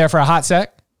 wasn't Kelly there for a hot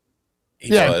sec?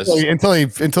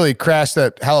 Until he crashed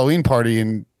that Halloween party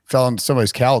and fell on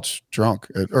somebody's couch drunk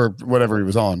or whatever he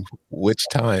was on. Which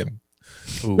time?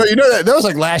 Ooh. No, you know that was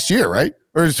like last year, right?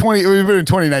 Or it was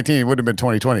 2019. It would have been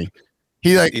 2020.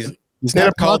 He's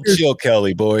not called Chill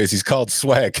Kelly, boys. He's called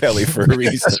Swag Kelly for a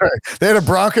reason. That's right. They had a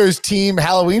Broncos team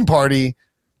Halloween party,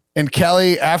 and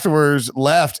Kelly afterwards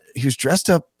left. He was dressed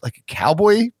up like a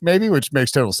cowboy, maybe, which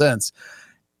makes total sense,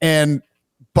 and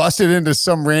busted into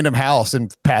some random house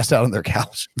and passed out on their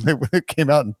couch. They came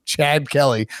out and Chad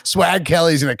Kelly, Swag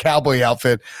Kelly's in a cowboy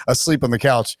outfit, asleep on the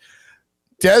couch.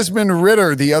 Desmond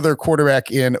Ridder, the other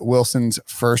quarterback in Wilson's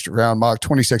first round mock,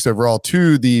 26 overall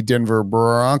to the Denver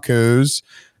Broncos.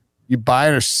 You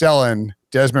buying or selling?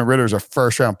 Desmond Ridder's a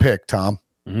first round pick, Tom.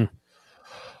 Mm-hmm.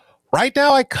 Right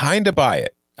now, I kind of buy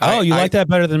it. Oh, you like that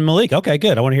better than Malik? Okay,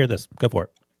 good. I want to hear this. Go for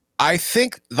it. I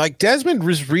think like Desmond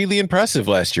was really impressive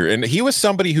last year. And he was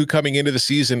somebody who coming into the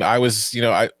season, I was,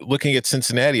 looking at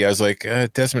Cincinnati, I was like,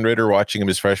 Desmond Ridder, watching him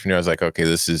his freshman year, I was like, okay,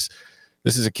 this is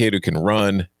a kid who can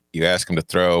run. You ask him to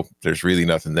throw, there's really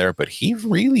nothing there. But he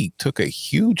really took a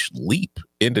huge leap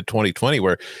into 2020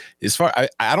 where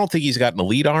I don't think he's got an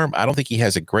elite arm. I don't think he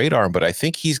has a great arm, but I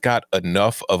think he's got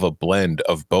enough of a blend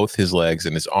of both his legs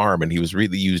and his arm. And he was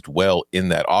really used well in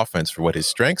that offense for what his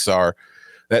strengths are.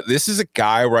 That this is a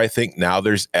guy where I think now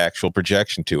there's actual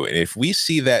projection to it. And if we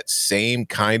see that same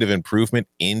kind of improvement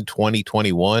in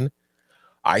 2021,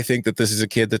 I think that this is a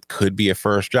kid that could be a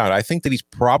first round. I think that he's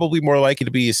probably more likely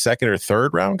to be a second or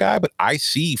third round guy, but I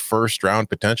see first round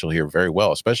potential here very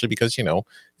well, especially because,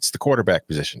 it's the quarterback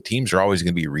position. Teams are always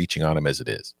going to be reaching on him as it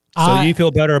is. So you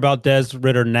feel better about Des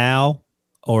Ridder now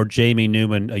or Jamie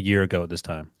Newman a year ago at this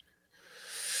time?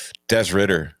 Des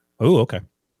Ridder. Oh, okay.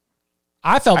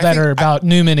 I felt better about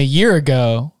Newman a year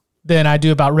ago than I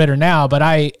do about Ridder now, but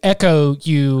I echo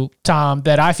you, Tom,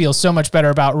 that I feel so much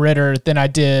better about Ridder than I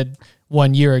did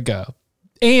 1 year ago.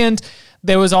 And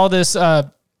there was all this,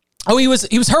 he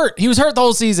was hurt. He was hurt the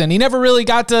whole season. He never really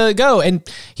got to go, and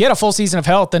he had a full season of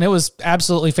health, and it was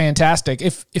absolutely fantastic.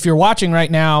 If you're watching right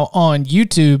now on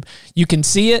YouTube, you can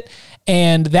see it.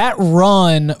 And that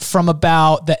run from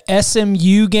about the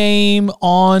SMU game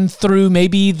on through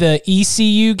maybe the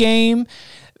ECU game,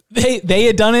 they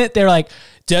had done it. They're like,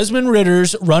 Desmond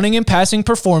Ridder's running and passing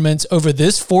performance over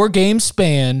this 4-game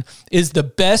span is the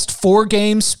best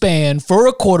 4-game span for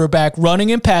a quarterback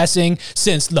running and passing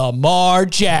since Lamar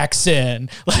Jackson.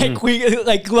 We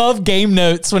love game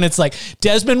notes when it's like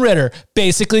Desmond Ridder,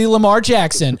 basically Lamar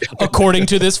Jackson, according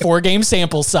to this 4-game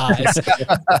sample size.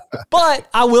 But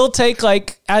I will take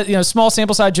small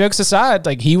sample size jokes aside,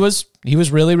 he was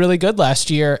really, really good last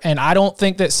year. And I don't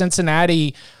think that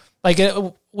Cincinnati,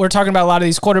 we're talking about a lot of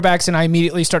these quarterbacks and I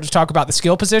immediately start to talk about the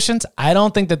skill positions. I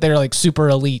don't think that they're super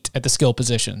elite at the skill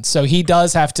positions. So he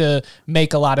does have to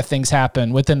make a lot of things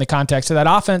happen within the context of that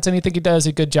offense. And I think he does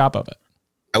a good job of it.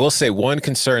 I will say one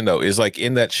concern though, is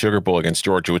in that Sugar Bowl against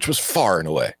Georgia, which was far and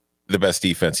away the best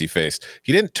defense he faced.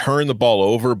 He didn't turn the ball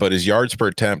over, but his yards per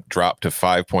attempt dropped to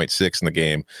 5.6 in the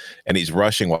game. And he's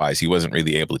rushing wise. He wasn't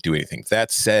really able to do anything.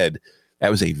 That said,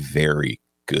 That was a very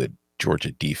good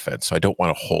Georgia defense. So I don't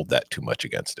want to hold that too much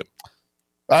against him.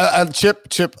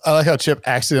 Chip, I like how Chip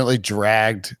accidentally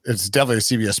dragged. It's definitely a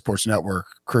CBS Sports Network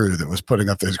crew that was putting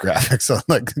up those graphics. So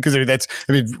because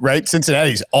right?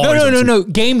 Cincinnati's always no.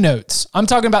 Game notes. I'm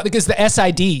talking about because the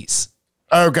SIDs.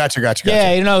 Oh, gotcha.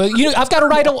 Yeah, I've got to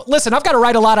write. I've got to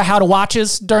write a lot of how to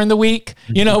watches during the week.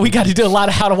 We got to do a lot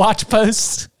of how to watch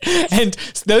posts, and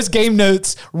those game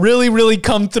notes really, really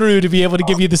come through to be able to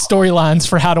give you the storylines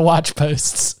for how to watch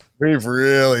posts. We've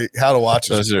really how to watch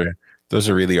those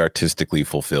are really artistically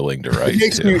fulfilling to write.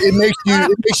 It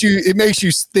makes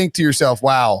you think to yourself,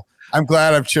 wow, I'm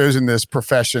glad I've chosen this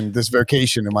profession, this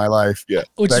vocation in my life. Yeah.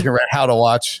 So I can write how to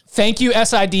watch. Thank you,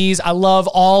 SIDs. I love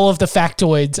all of the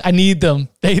factoids. I need them.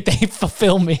 They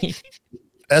fulfill me.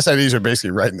 SIDs are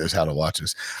basically writing those how to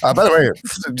watches. By the way,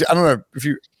 I don't know if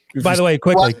you. By the way,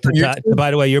 quickly.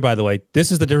 By the way,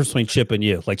 this is the difference between Chip and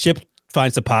you. Like Chip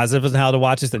finds the positive in how to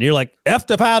watches, and you're like, F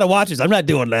the how to watches. I'm not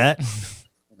doing that.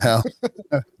 Hell,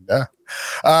 yeah.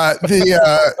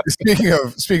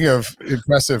 Speaking of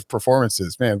impressive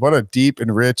performances, man, what a deep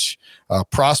and rich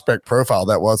prospect profile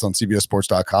that was on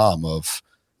CBSSports.com of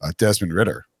Desmond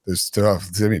Ridder. There's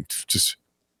stuff. I mean, just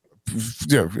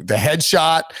the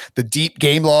headshot, the deep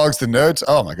game logs, the notes.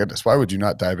 Oh my goodness, why would you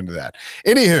not dive into that?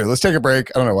 Anywho, let's take a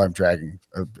break. I don't know why I'm dragging,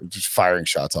 just firing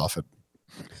shots off it.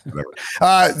 Whatever.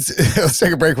 Let's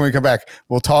take a break. When we come back,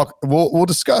 we'll talk. We'll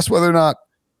discuss whether or not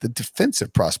the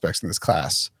defensive prospects in this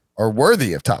class are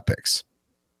worthy of top picks.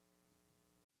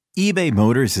 eBay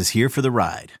Motors is here for the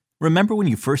ride. Remember when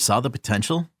you first saw the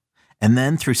potential? And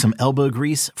then through some elbow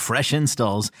grease, fresh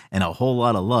installs, and a whole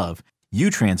lot of love, you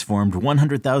transformed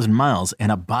 100,000 miles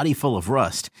and a body full of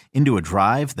rust into a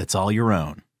drive that's all your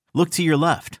own. Look to your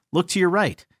left. Look to your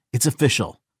right. It's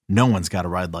official. No one's got a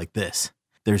ride like this.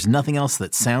 There's nothing else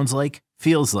that sounds like,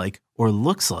 feels like, or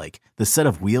looks like the set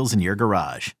of wheels in your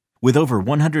garage. With over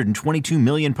 122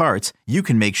 million parts, you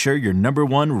can make sure your number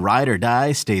one ride or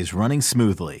die stays running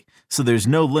smoothly, so there's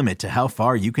no limit to how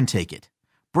far you can take it.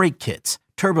 Brake kits,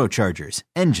 turbochargers,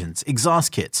 engines,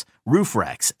 exhaust kits, roof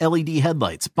racks, LED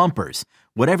headlights, bumpers,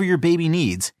 whatever your baby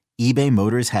needs, eBay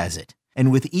Motors has it.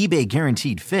 And with eBay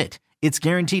Guaranteed Fit, it's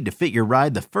guaranteed to fit your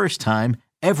ride the first time,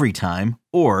 every time,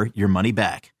 or your money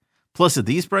back. Plus at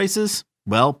these prices,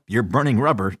 well, you're burning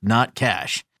rubber, not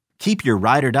cash. Keep your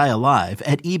ride or die alive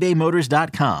at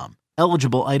ebaymotors.com.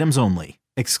 Eligible items only.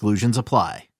 Exclusions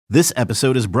apply. This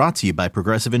episode is brought to you by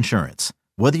Progressive Insurance.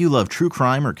 Whether you love true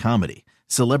crime or comedy,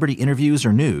 celebrity interviews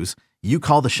or news, you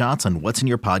call the shots on what's in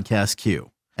your podcast queue.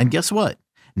 And guess what?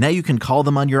 Now you can call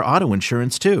them on your auto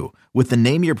insurance too with the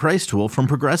Name Your Price tool from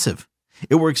Progressive.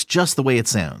 It works just the way it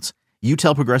sounds. You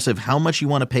tell Progressive how much you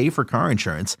want to pay for car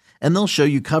insurance, and they'll show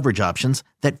you coverage options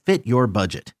that fit your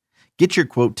budget. Get your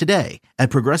quote today at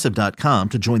Progressive.com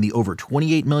to join the over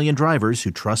 28 million drivers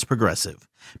who trust Progressive.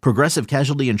 Progressive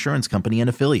Casualty Insurance Company and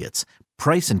Affiliates.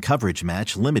 Price and coverage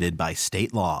match limited by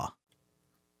state law.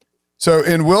 So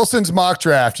in Wilson's mock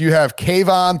draft, you have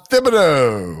Kayvon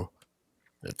Thibodeau.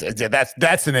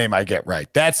 That's the name I get right.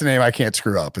 That's the name I can't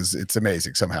screw up. It's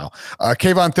amazing somehow.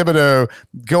 Kayvon Thibodeau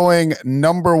going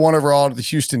number 1 overall to the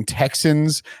Houston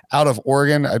Texans out of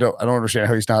Oregon. I don't understand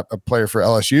how he's not a player for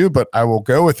LSU, but I will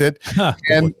go with it.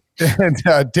 And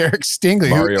Derek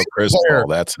Stingley, Mario Cristobal.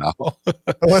 That's how.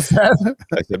 What's that?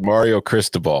 I said Mario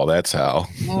Cristobal. That's how.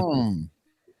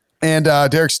 And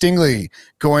Derek Stingley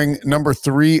going number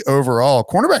 3 overall.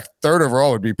 Cornerback 3rd overall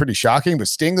would be pretty shocking, but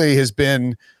Stingley has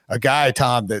been a guy,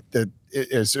 Tom, that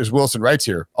as Wilson writes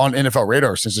here, on NFL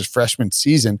radar since his freshman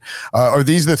season. Are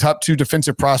these the top 2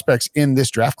 defensive prospects in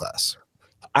this draft class?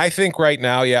 I think right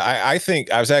now, yeah, I think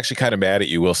I was actually kind of mad at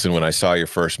you, Wilson, when I saw your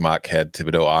first mock had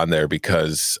Thibodeau on there,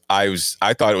 because I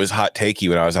thought it was hot takey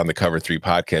when I was on the Cover 3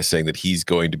 podcast saying that he's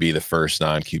going to be the first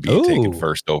non-QB taken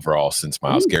first overall since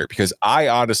Myles Garrett, because I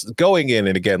honestly, going in,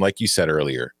 and again, like you said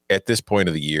earlier, at this point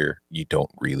of the year, you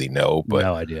don't really know, but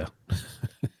no idea.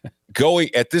 Going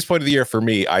at this point of the year, for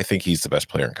me, I think he's the best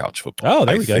player in college football. Oh,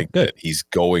 there we go. Good. That he's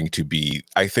going to be.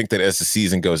 I think that as the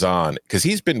season goes on, because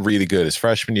he's been really good his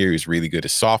freshman year, he was really good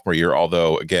his sophomore year.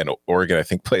 Although, again, Oregon, I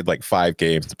think, played like 5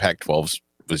 games. The Pac-12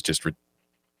 was just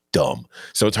dumb,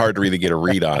 so it's hard to really get a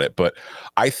read on it. But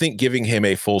I think giving him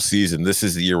a full season, this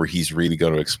is the year where he's really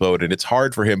going to explode. And it's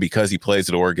hard for him because he plays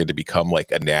at Oregon to become like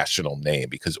a national name,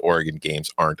 because Oregon games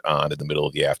aren't on in the middle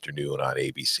of the afternoon on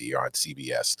ABC or on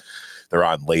CBS. They're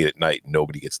on late at night and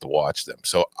nobody gets to watch them.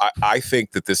 So I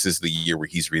think that this is the year where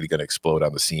he's really going to explode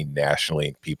on the scene nationally,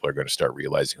 and people are going to start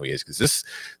realizing who he is, because this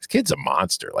kid's a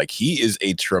monster. Like, he is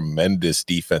a tremendous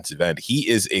defensive end. He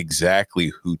is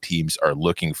exactly who teams are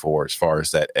looking for as far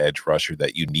as that edge rusher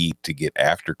that you need to get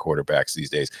after quarterbacks these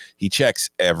days. He checks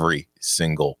every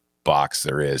single box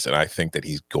there is, and I think that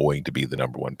he's going to be the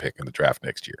number one pick in the draft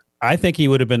next year. I think he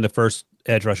would have been the first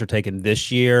edge rusher taken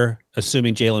this year,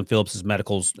 assuming Jalen Phillips'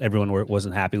 medicals, everyone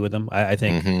wasn't happy with him. I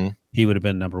think he would have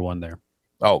been number one there.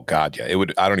 Oh God, yeah. It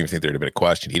would. I don't even think there'd have been a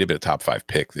question. He'd have been a top 5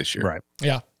 pick this year. Right.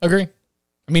 Yeah, agree.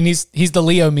 I mean, he's the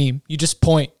Leo meme. You just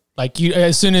point, like, you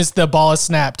as soon as the ball is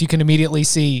snapped, you can immediately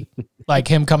see like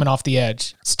him coming off the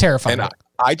edge. It's terrifying. And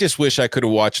I just wish I could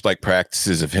have watched like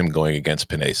practices of him going against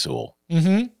Penei Sewell.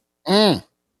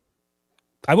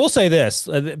 I will say this.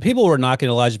 People were knocking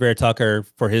Elijah Vera-Tucker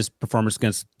for his performance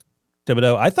against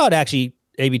Thibodeau. I thought actually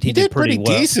ABT did pretty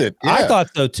well. Decent. Yeah. I thought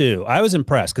so too. I was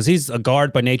impressed because he's a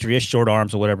guard by nature. He has short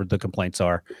arms or whatever the complaints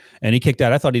are. And he kicked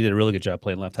out. I thought he did a really good job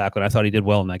playing left tackle. And I thought he did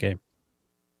well in that game.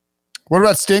 What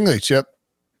about Stingley, Chip?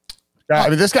 I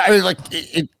mean, this guy, I mean, like,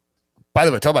 by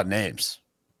the way, talk about names.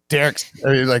 Derek,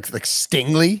 I mean, like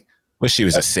Stingley. Wish he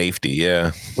was a safety.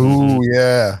 Yeah. Ooh,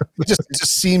 yeah. It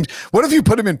just seemed. What if you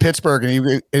put him in Pittsburgh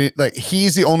and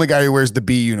he's the only guy who wears the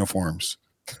B uniforms?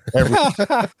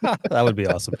 That would be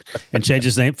awesome. And change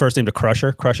his first name to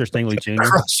Crusher Stingley Jr.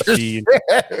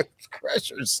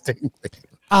 Crusher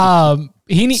Stingley.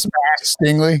 He needs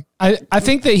Stingley. I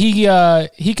think that he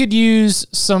could use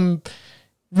some.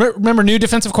 Remember, new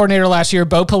defensive coordinator last year,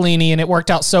 Bo Pelini, and it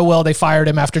worked out so well they fired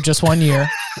him after just 1 year.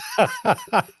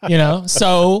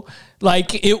 So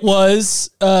like it was.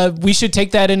 We should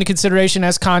take that into consideration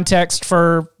as context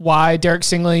for why Derek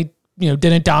Stingley,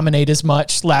 didn't dominate as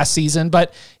much last season,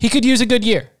 but he could use a good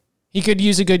year. I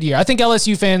think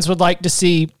LSU fans would like to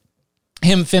see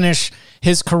him finish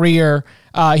his career.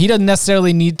 He doesn't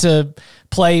necessarily need to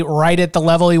play right at the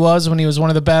level he was when he was one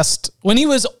of the best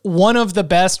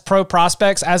pro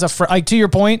prospects to your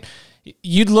point.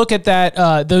 You'd look at that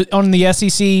on the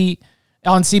SEC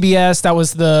on CBS, that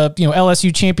was the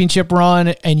LSU championship run,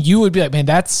 and you would be like, man,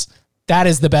 that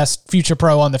is the best future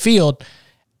pro on the field.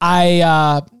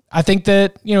 I think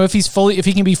that, if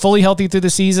he can be fully healthy through the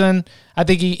season, I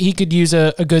think he could use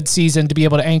a good season to be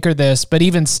able to anchor this. But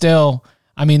even still,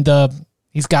 I mean,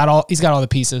 he's got all the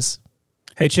pieces.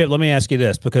 Hey, Chip, let me ask you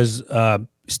this, because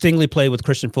Stingley played with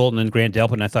Christian Fulton and Grant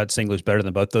Delpit, and I thought Stingley was better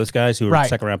than both those guys who were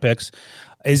second-round picks.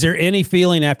 Is there any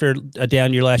feeling after a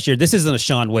down year last year? This isn't a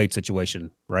Shaun Wade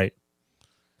situation, right?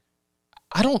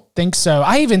 I don't think so.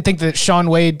 I even think that Shaun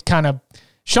Wade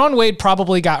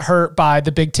probably got hurt by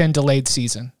the Big Ten delayed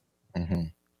season. Mm-hmm.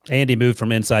 And he moved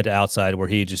from inside to outside, where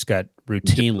he just got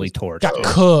routinely torched. Got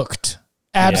cooked.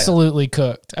 Absolutely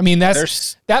cooked. I mean, that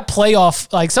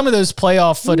playoff, like some of those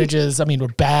playoff footages, I mean, were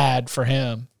bad for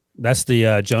him. That's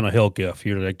the Jonah Hill gif.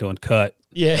 You're like doing cut.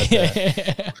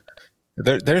 Yeah.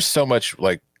 There's so much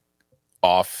like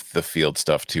off the field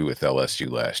stuff too with LSU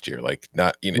last year. Like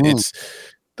it's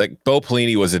like Bo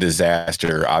Pelini was a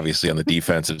disaster, obviously on the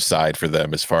defensive side for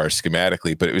them as far as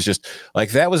schematically, but it was just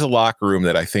like that was a locker room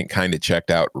that I think kind of checked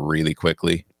out really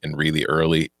quickly and really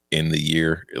early in the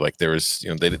year. Like there was,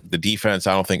 the defense,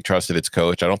 I don't think trusted its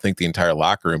coach. I don't think the entire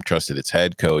locker room trusted its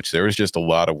head coach. There was just a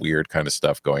lot of weird kind of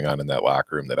stuff going on in that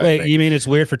locker room. Wait, you mean it's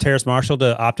weird for Terrace Marshall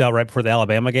to opt out right before the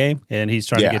Alabama game and he's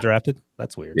trying to get drafted?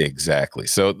 That's weird. Exactly.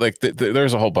 So like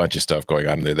there's a whole bunch of stuff going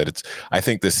on in there I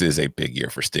think this is a big year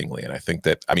for Stingley. And I think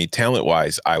that, talent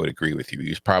wise, I would agree with you. He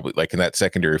was probably like in that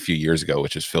secondary a few years ago,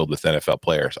 which is filled with NFL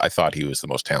players. I thought he was the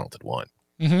most talented one.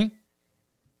 Mm-hmm.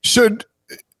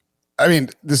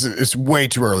 It's way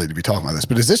too early to be talking about this,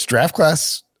 but is this draft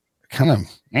class kind of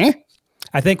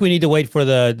I think we need to wait for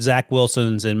the Zach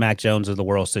Wilsons and Mac Jones of the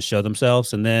world to show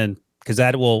themselves, and then because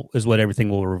that is what everything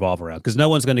will revolve around. Because no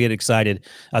one's going to get excited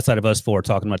outside of us for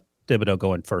talking about Thibodeau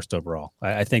going first overall.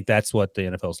 I think that's what the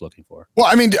NFL is looking for. Well,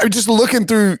 I'm just looking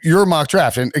through your mock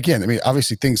draft, and again,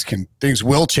 obviously things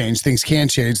will change, things can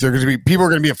change. People are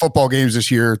going to be at football games this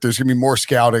year. There's going to be more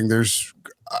scouting.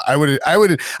 I would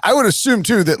assume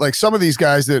too that like some of these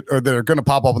guys that are going to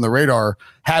pop up on the radar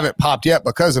haven't popped yet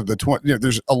because of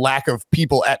there's a lack of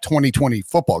people at 2020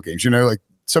 football games. Like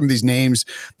some of these names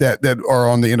that are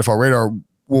on the NFL radar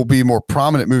will be more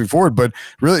prominent moving forward. But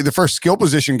really, the first skill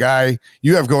position guy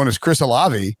you have going is Chris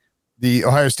Olave, the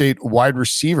Ohio State wide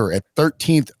receiver, at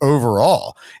 13th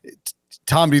overall.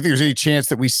 Tom, do you think there's any chance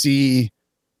that we see?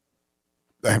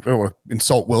 I don't want to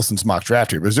insult Wilson's mock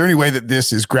draft here, but is there any way that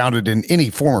this is grounded in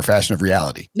any form or fashion of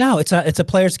reality? No, it's a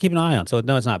players to keep an eye on. So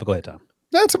no, it's not. But go ahead, Tom.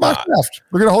 That's a mock draft.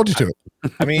 We're going to hold you to it.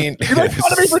 You don't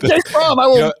want to be for Jake Fromm. I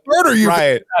will murder you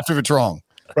right if it's wrong.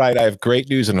 Right. I have great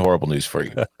news and horrible news for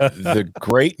you. The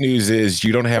great news is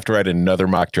you don't have to write another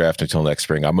mock draft until next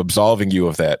spring. I'm absolving you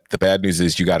of that. The bad news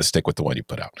is you got to stick with the one you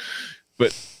put out.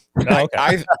 But Oh, okay.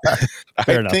 I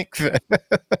think that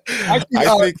Actually,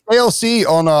 I think ALC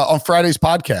on Friday's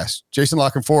podcast, Jason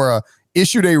Lockenfora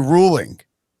issued a ruling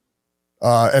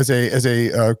as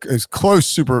close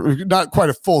super, not quite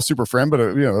a full super friend, but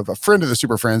a friend of the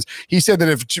super friends. He said that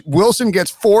if Wilson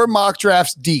gets 4 mock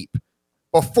drafts deep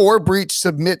before Breech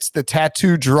submits the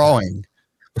tattoo drawing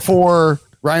for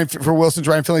Wilson's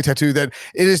Ryan Finley tattoo, that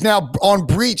it is now on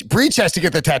Breech. Breech has to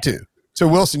get the tattoo. So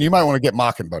Wilson, you might want to get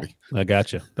mocking, buddy. I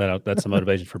got you. That's the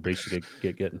motivation for Breech to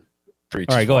get getting. Breech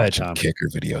All right, go ahead, watching Tom. Kicker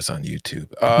videos on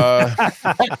YouTube.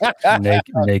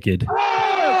 Naked.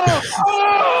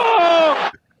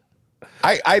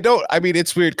 I mean,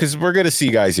 it's weird because we're going to see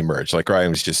guys emerge, like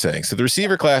Ryan was just saying. So the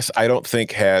receiver class, I don't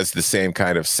think has the same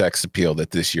kind of sex appeal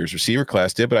that this year's receiver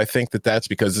class did, but I think that that's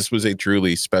because this was a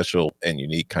truly special and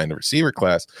unique kind of receiver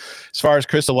class. As far as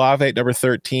Chris Olave at number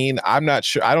 13, I'm not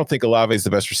sure. I don't think Olave is the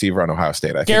best receiver on Ohio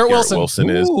State. I think Garrett Wilson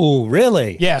is. Ooh,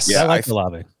 really? Yes. Yeah, I like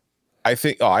Olave. I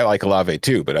think I like Olave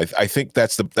too, but I think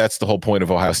that's the whole point of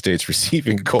Ohio State's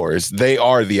receiving core is they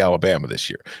are the Alabama this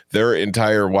year. Their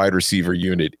entire wide receiver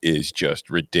unit is just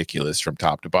ridiculous from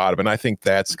top to bottom, and I think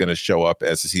that's going to show up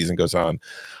as the season goes on.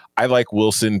 I like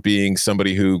Wilson being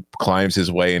somebody who climbs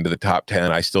his way into the top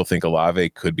 10. I still think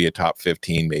Olave could be a top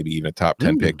 15, maybe even a top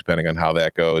 10 pick, depending on how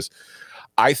that goes.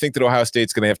 I think that Ohio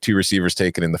State's going to have 2 receivers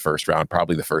taken in the first round,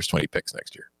 probably the first 20 picks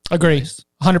next year. Agree,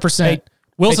 100%.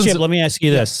 Wilson's, hey, Chip, let me ask you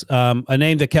this. A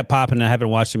name that kept popping, and I haven't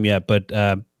watched him yet, but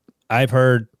I've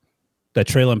heard that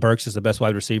Treylon Burks is the best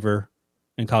wide receiver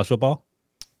in college football.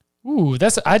 Ooh,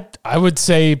 I would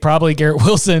say probably Garrett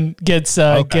Wilson gets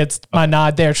my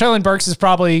nod there. Treylon Burks is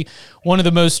probably one of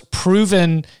the most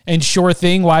proven and sure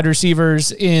thing wide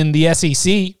receivers in the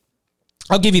SEC.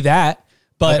 I'll give you that,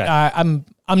 but I'm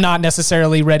not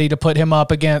necessarily ready to put him up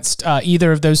against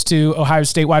either of those 2 Ohio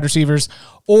State wide receivers,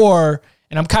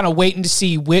 and I'm kind of waiting to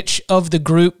see which of the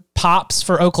group pops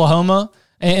for Oklahoma.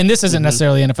 And this isn't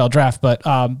necessarily NFL draft, but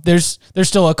there's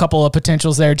still a couple of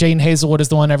potentials there. Jaden Hazelwood is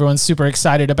the one everyone's super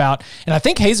excited about. And I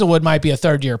think Hazelwood might be a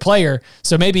third-year player,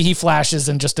 so maybe he flashes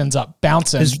and just ends up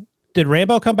bouncing. Did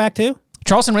Rambo come back too?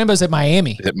 Charleston Rambo's at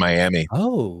Miami.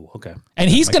 Oh, okay. And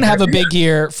he's going to have a big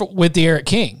year with De'Aaron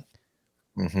King.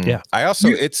 Mm-hmm. Yeah. I also,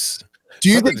 do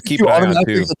you think you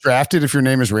automatically get drafted if your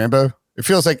name is Rambo? It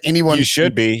feels like anyone. You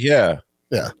should be, yeah.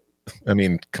 Yeah. I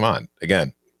mean, come on.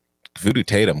 Again, Voodoo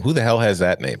Tatum. Who the hell has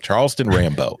that name? Charleston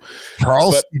Rambo.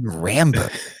 Rambo.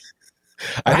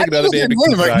 I think another name to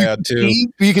keep an eye on too.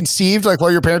 You conceived like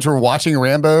while your parents were watching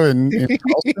Rambo and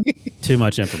Too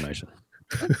much information.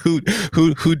 Who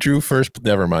drew first?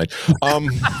 Never mind.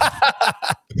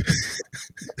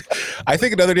 I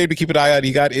think another name to keep an eye on.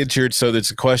 He got injured, so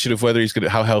there's a question of whether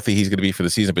how healthy he's going to be for the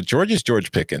season. But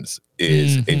George Pickens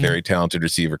is a very talented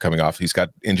receiver coming off. He's got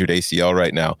injured ACL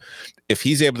right now. If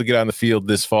he's able to get on the field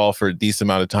this fall for a decent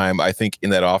amount of time, I think in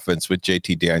that offense with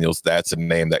JT Daniels, that's a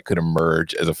name that could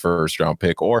emerge as a first-round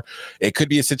pick. Or it could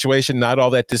be a situation not all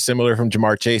that dissimilar from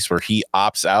Jamar Chase, where he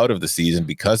opts out of the season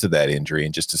because of that injury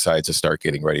and just decides to start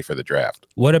getting ready for the draft.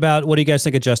 What do you guys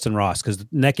think of Justin Ross? Because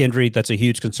neck injury, that's a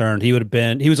huge concern. He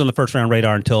was on the first-round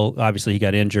radar until obviously he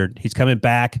got injured. He's coming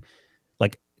back.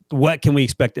 Like, what can we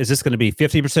expect? Is this going to be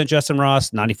 50% Justin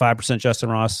Ross, 95% Justin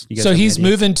Ross? So he's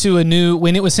moving to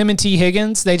when it was him and T.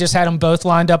 Higgins, they just had them both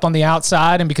lined up on the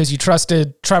outside. And because you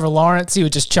trusted Trevor Lawrence, he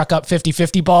would just chuck up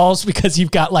 50-50 balls because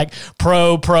you've got like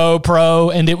pro,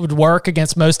 and it would work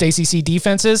against most ACC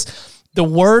defenses. The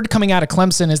word coming out of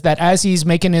Clemson is that as he's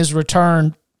making his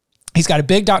return, he's got a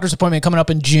big doctor's appointment coming up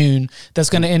in June that's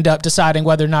going to end up deciding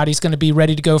whether or not he's going to be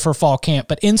ready to go for fall camp.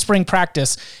 But in spring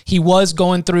practice, he was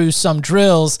going through some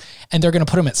drills, and they're going to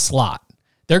put him at slot.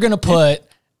 They're going to put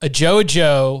a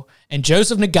Joe and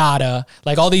Joseph Nagata,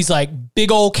 like all these like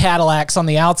big old Cadillacs on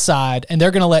the outside, and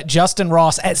they're going to let Justin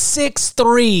Ross at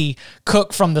 6'3"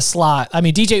 cook from the slot. I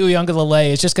mean, DJ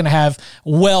Uiagalelei is just going to have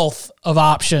wealth of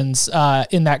options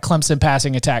in that Clemson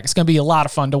passing attack. It's going to be a lot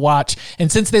of fun to watch. And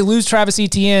since they lose Travis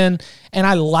Etienne, and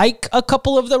I like a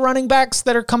couple of the running backs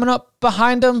that are coming up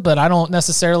behind him, but I don't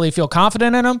necessarily feel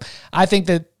confident in them, I think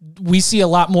that we see a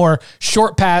lot more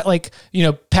short pass,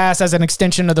 pass as an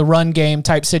extension of the run game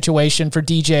type situation for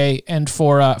DJ and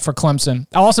for Clemson.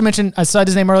 I'll also mention, I said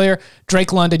his name earlier,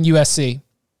 Drake London, USC.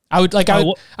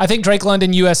 I think Drake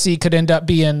London, USC could end up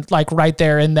being like right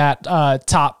there in that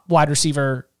top wide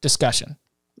receiver discussion.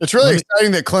 It's really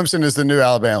exciting that Clemson is the new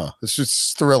Alabama. It's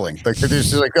just thrilling. Like they're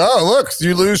just like, oh, look,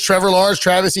 you lose Trevor Lawrence,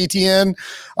 Travis Etienne,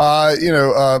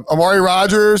 Amari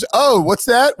Rodgers. Oh, what's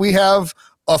that? We have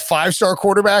a 5-star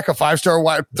quarterback, a 5-star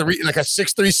wide 3, like a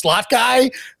 6'3" slot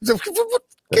guy.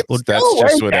 That's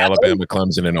just what Alabama,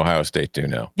 Clemson, and Ohio State do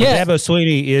now. Yeah. Dabo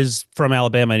Swinney is from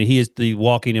Alabama, and he is the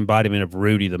walking embodiment of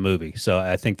Rudy the movie. So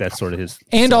I think that's sort of his.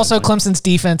 And also Clemson's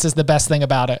defense is the best thing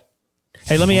about it.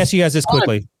 Hey, let me ask you guys this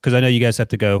quickly, because I know you guys have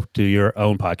to go to your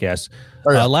own podcast.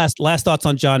 Last thoughts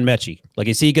on John Mechie. Like,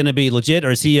 is he going to be legit,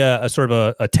 or is he a sort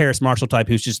of a Terrace Marshall type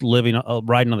who's just riding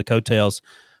on the coattails,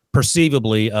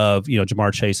 perceivably, of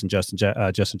Jamar Chase and Justin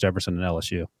Jefferson and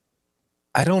LSU?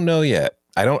 I don't know yet.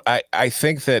 I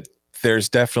think that there's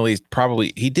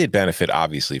definitely he did benefit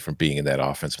obviously from being in that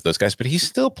offense with those guys, but he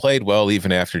still played well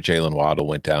even after Jalen Waddle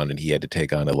went down and he had to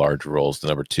take on a larger role as the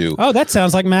number 2. Oh, that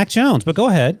sounds like Mac Jones, but go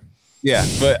ahead. Yeah,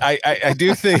 but I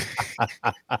do think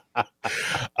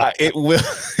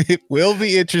it will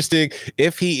be interesting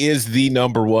if he is the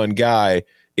number 1 guy.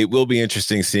 It will be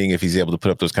interesting seeing if he's able to put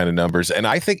up those kind of numbers. And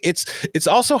I think it's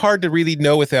also hard to really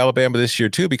know with Alabama this year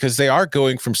too, because they are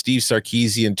going from Steve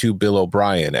Sarkisian to Bill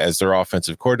O'Brien as their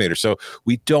offensive coordinator. So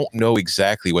we don't know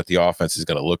exactly what the offense is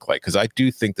going to look like, because I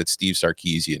do think that Steve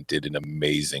Sarkisian did an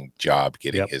amazing job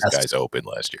getting his guys open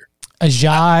last year.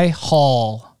 Ajay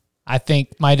Hall, I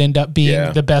think, might end up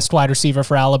being the best wide receiver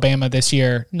for Alabama this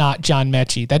year, not John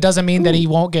Mechie. That doesn't mean that he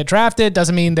won't get drafted,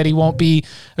 doesn't mean that he won't be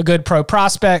a good pro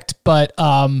prospect, but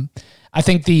I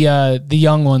think the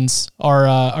young ones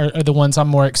are the ones I'm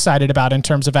more excited about in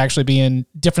terms of actually being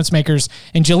difference makers.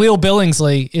 And Jaleel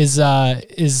Billingsley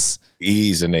is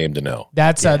he's a name to know.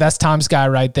 That's Tom's guy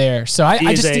right there. So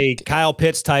I just think Kyle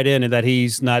Pitts tight end, and that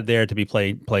he's not there to be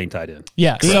playing tight end.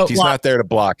 Yeah, so he's not there to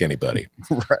block anybody.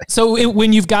 Right. So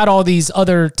when you've got all these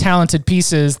other talented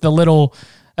pieces, the little,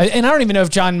 and I don't even know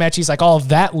if John Mechie's like all of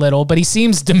that little, but he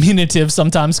seems diminutive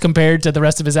sometimes compared to the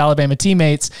rest of his Alabama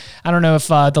teammates. I don't know if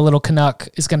the little Canuck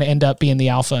is going to end up being the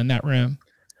alpha in that room.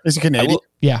 Is he Canadian?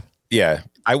 Yeah. Yeah.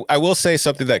 I will say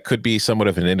something that could be somewhat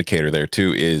of an indicator there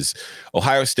too is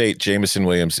Ohio State. Jamison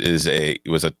Williams was a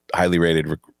highly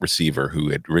rated receiver who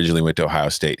had originally went to Ohio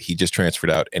State. He just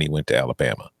transferred out and he went to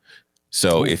Alabama.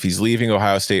 So if he's leaving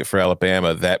Ohio State for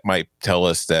Alabama, that might tell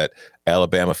us that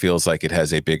Alabama feels like it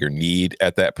has a bigger need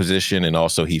at that position. And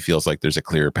also he feels like there's a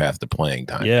clearer path to playing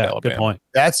time. Yeah, at Alabama. good point.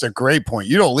 That's a great point.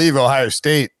 You don't leave Ohio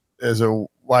State as a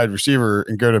wide receiver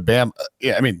and go to Bama.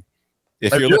 Yeah, I mean,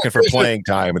 if you're looking for playing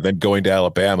time and then going to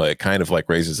Alabama, it kind of like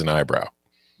raises an eyebrow.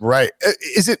 Right.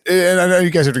 Is it, and I know you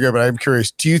guys have to go, but I'm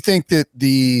curious, do you think that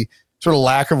the sort of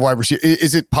lack of wide receiver,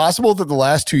 is it possible that the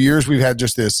last 2 years we've had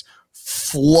just this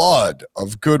flood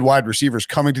of good wide receivers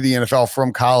coming to the NFL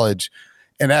from college,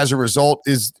 and as a result,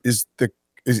 is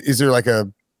there like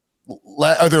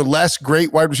are there less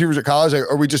great wide receivers at college?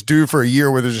 Are we just due for a year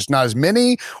where there's just not as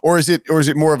many, or is it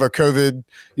more of a COVID,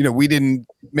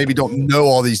 we don't know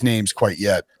all these names quite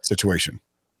yet situation?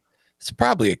 It's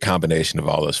probably a combination of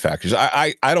all those factors.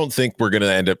 I don't think we're going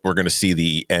to see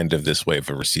the end of this wave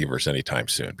of receivers anytime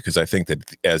soon, because I think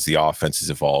that as the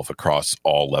offenses evolve across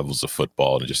all levels of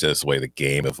football and just as the way the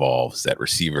game evolves, that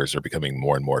receivers are becoming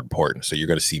more and more important. So you're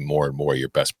going to see more and more your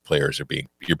best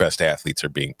athletes are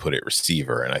being put at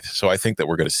receiver. And so I think that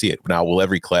we're going to see it. Now, will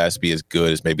every class be as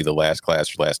good as maybe the last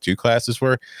class or last 2 classes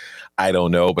were? I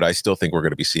don't know, but I still think we're going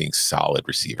to be seeing solid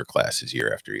receiver classes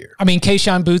year after year. I mean,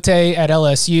 Kayshon Boutte at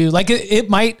LSU, like it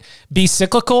might be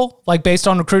cyclical, like based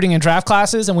on recruiting and draft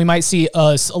classes, and we might see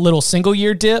a little single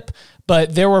year dip,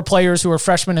 but there were players who were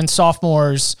freshmen and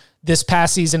sophomores this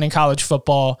past season in college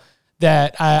football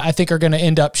that I think are going to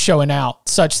end up showing out,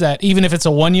 such that even if it's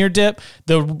a 1 year dip,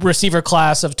 the receiver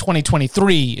class of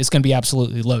 2023 is going to be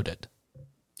absolutely loaded.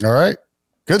 All right.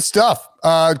 Good stuff.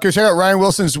 Go check out Ryan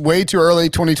Wilson's way too early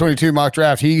 2022 mock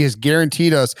draft. He has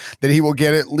guaranteed us that he will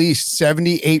get at least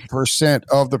 78%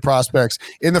 of the prospects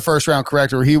in the first round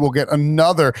correct, or he will get a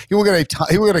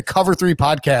Cover 3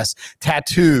 podcast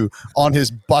tattoo on his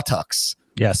buttocks.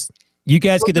 Yes. You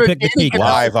guys get to pick the cheek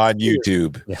live on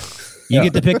YouTube. Yeah. You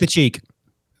get to pick the cheek.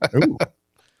 Ooh.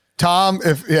 Tom,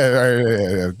 so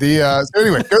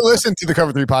anyway, go listen to the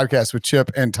Cover 3 podcast with Chip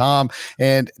and Tom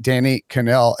and Danny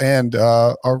Cannell and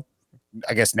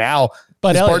I guess now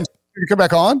Bud Elliott. You come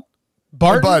back on?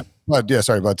 Bud, yeah,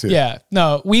 sorry, Bud too. Yeah,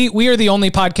 no, we are the only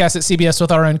podcast at CBS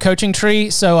with our own coaching tree,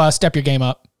 so step your game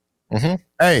up. Mm-hmm.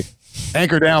 Hey,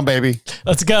 anchor down, baby.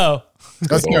 Let's go.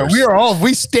 Let's go.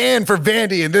 We stand for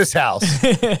Vandy in this house.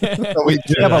 So we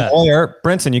have a lawyer.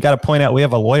 Brinson, you got to point out we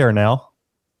have a lawyer now.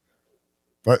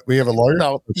 But we have a lawyer?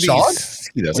 No, Sean?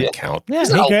 He doesn't count. Yeah, he's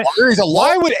a lawyer.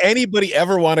 Why would anybody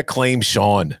ever want to claim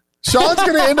Sean? Sean's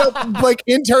going to end up like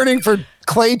interning for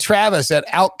Clay Travis at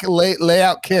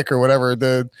layout kick or whatever,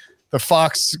 the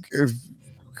Fox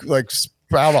like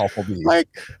proud off will be. Like,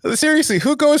 seriously,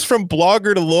 who goes from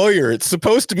blogger to lawyer? It's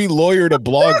supposed to be lawyer to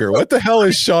blogger. What the hell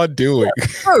is Sean doing?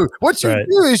 No, what you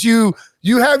do is you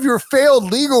have your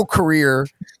failed legal career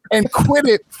and quit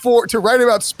it to write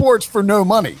about sports for no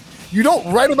money. You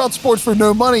don't write about sports for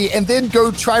no money and then go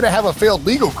try to have a failed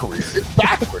legal career. It's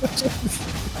backwards.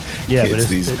 Yeah, Kids but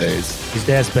these days. His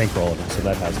dad's bankrolling him, so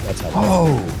that's how.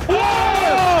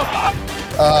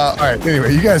 All right.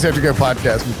 Anyway, you guys have to go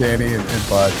podcast with Danny and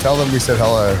Bud. Tell them we said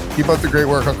hello. Keep up the great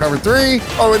work on Cover 3.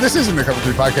 Oh, and this isn't the Cover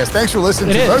 3 podcast. Thanks for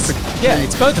listening to both the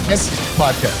it's both of us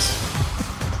podcasts.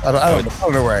 I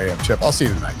don't know where I am, Chip. I'll see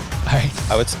you tonight. all right.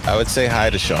 I would say hi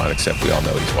to Sean, except we all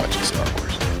know he's watching Star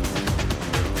Wars.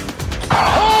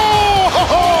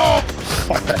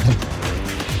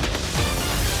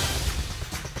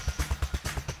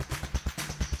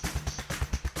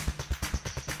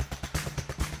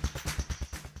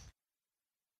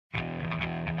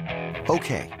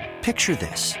 Okay, picture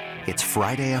this. It's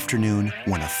Friday afternoon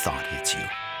when a thought hits you.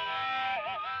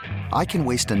 I can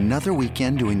waste another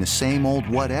weekend doing the same old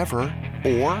whatever,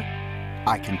 or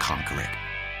I can conquer it.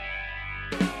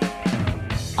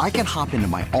 I can hop into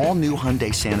my all-new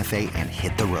Hyundai Santa Fe and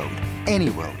hit the road. Any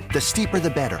road. The steeper, the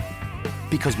better.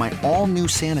 Because my all-new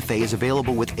Santa Fe is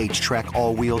available with H-Track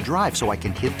all-wheel drive, so I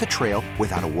can hit the trail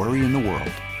without a worry in the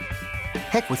world.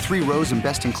 Heck, with 3 rows and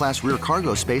best-in-class rear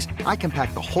cargo space, I can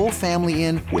pack the whole family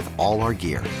in with all our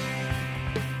gear.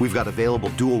 We've got available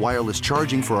dual wireless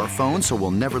charging for our phones, so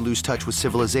we'll never lose touch with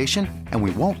civilization, and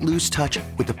we won't lose touch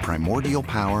with the primordial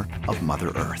power of Mother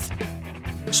Earth.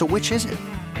 So which is it?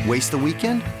 Waste the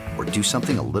weekend or do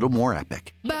something a little more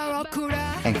epic?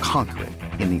 And conquer it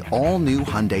in the all-new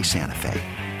Hyundai Santa Fe.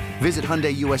 Visit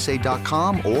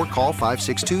HyundaiUSA.com or call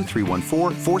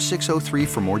 562-314-4603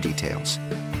 for more details.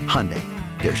 Hyundai,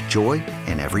 there's joy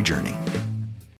in every journey.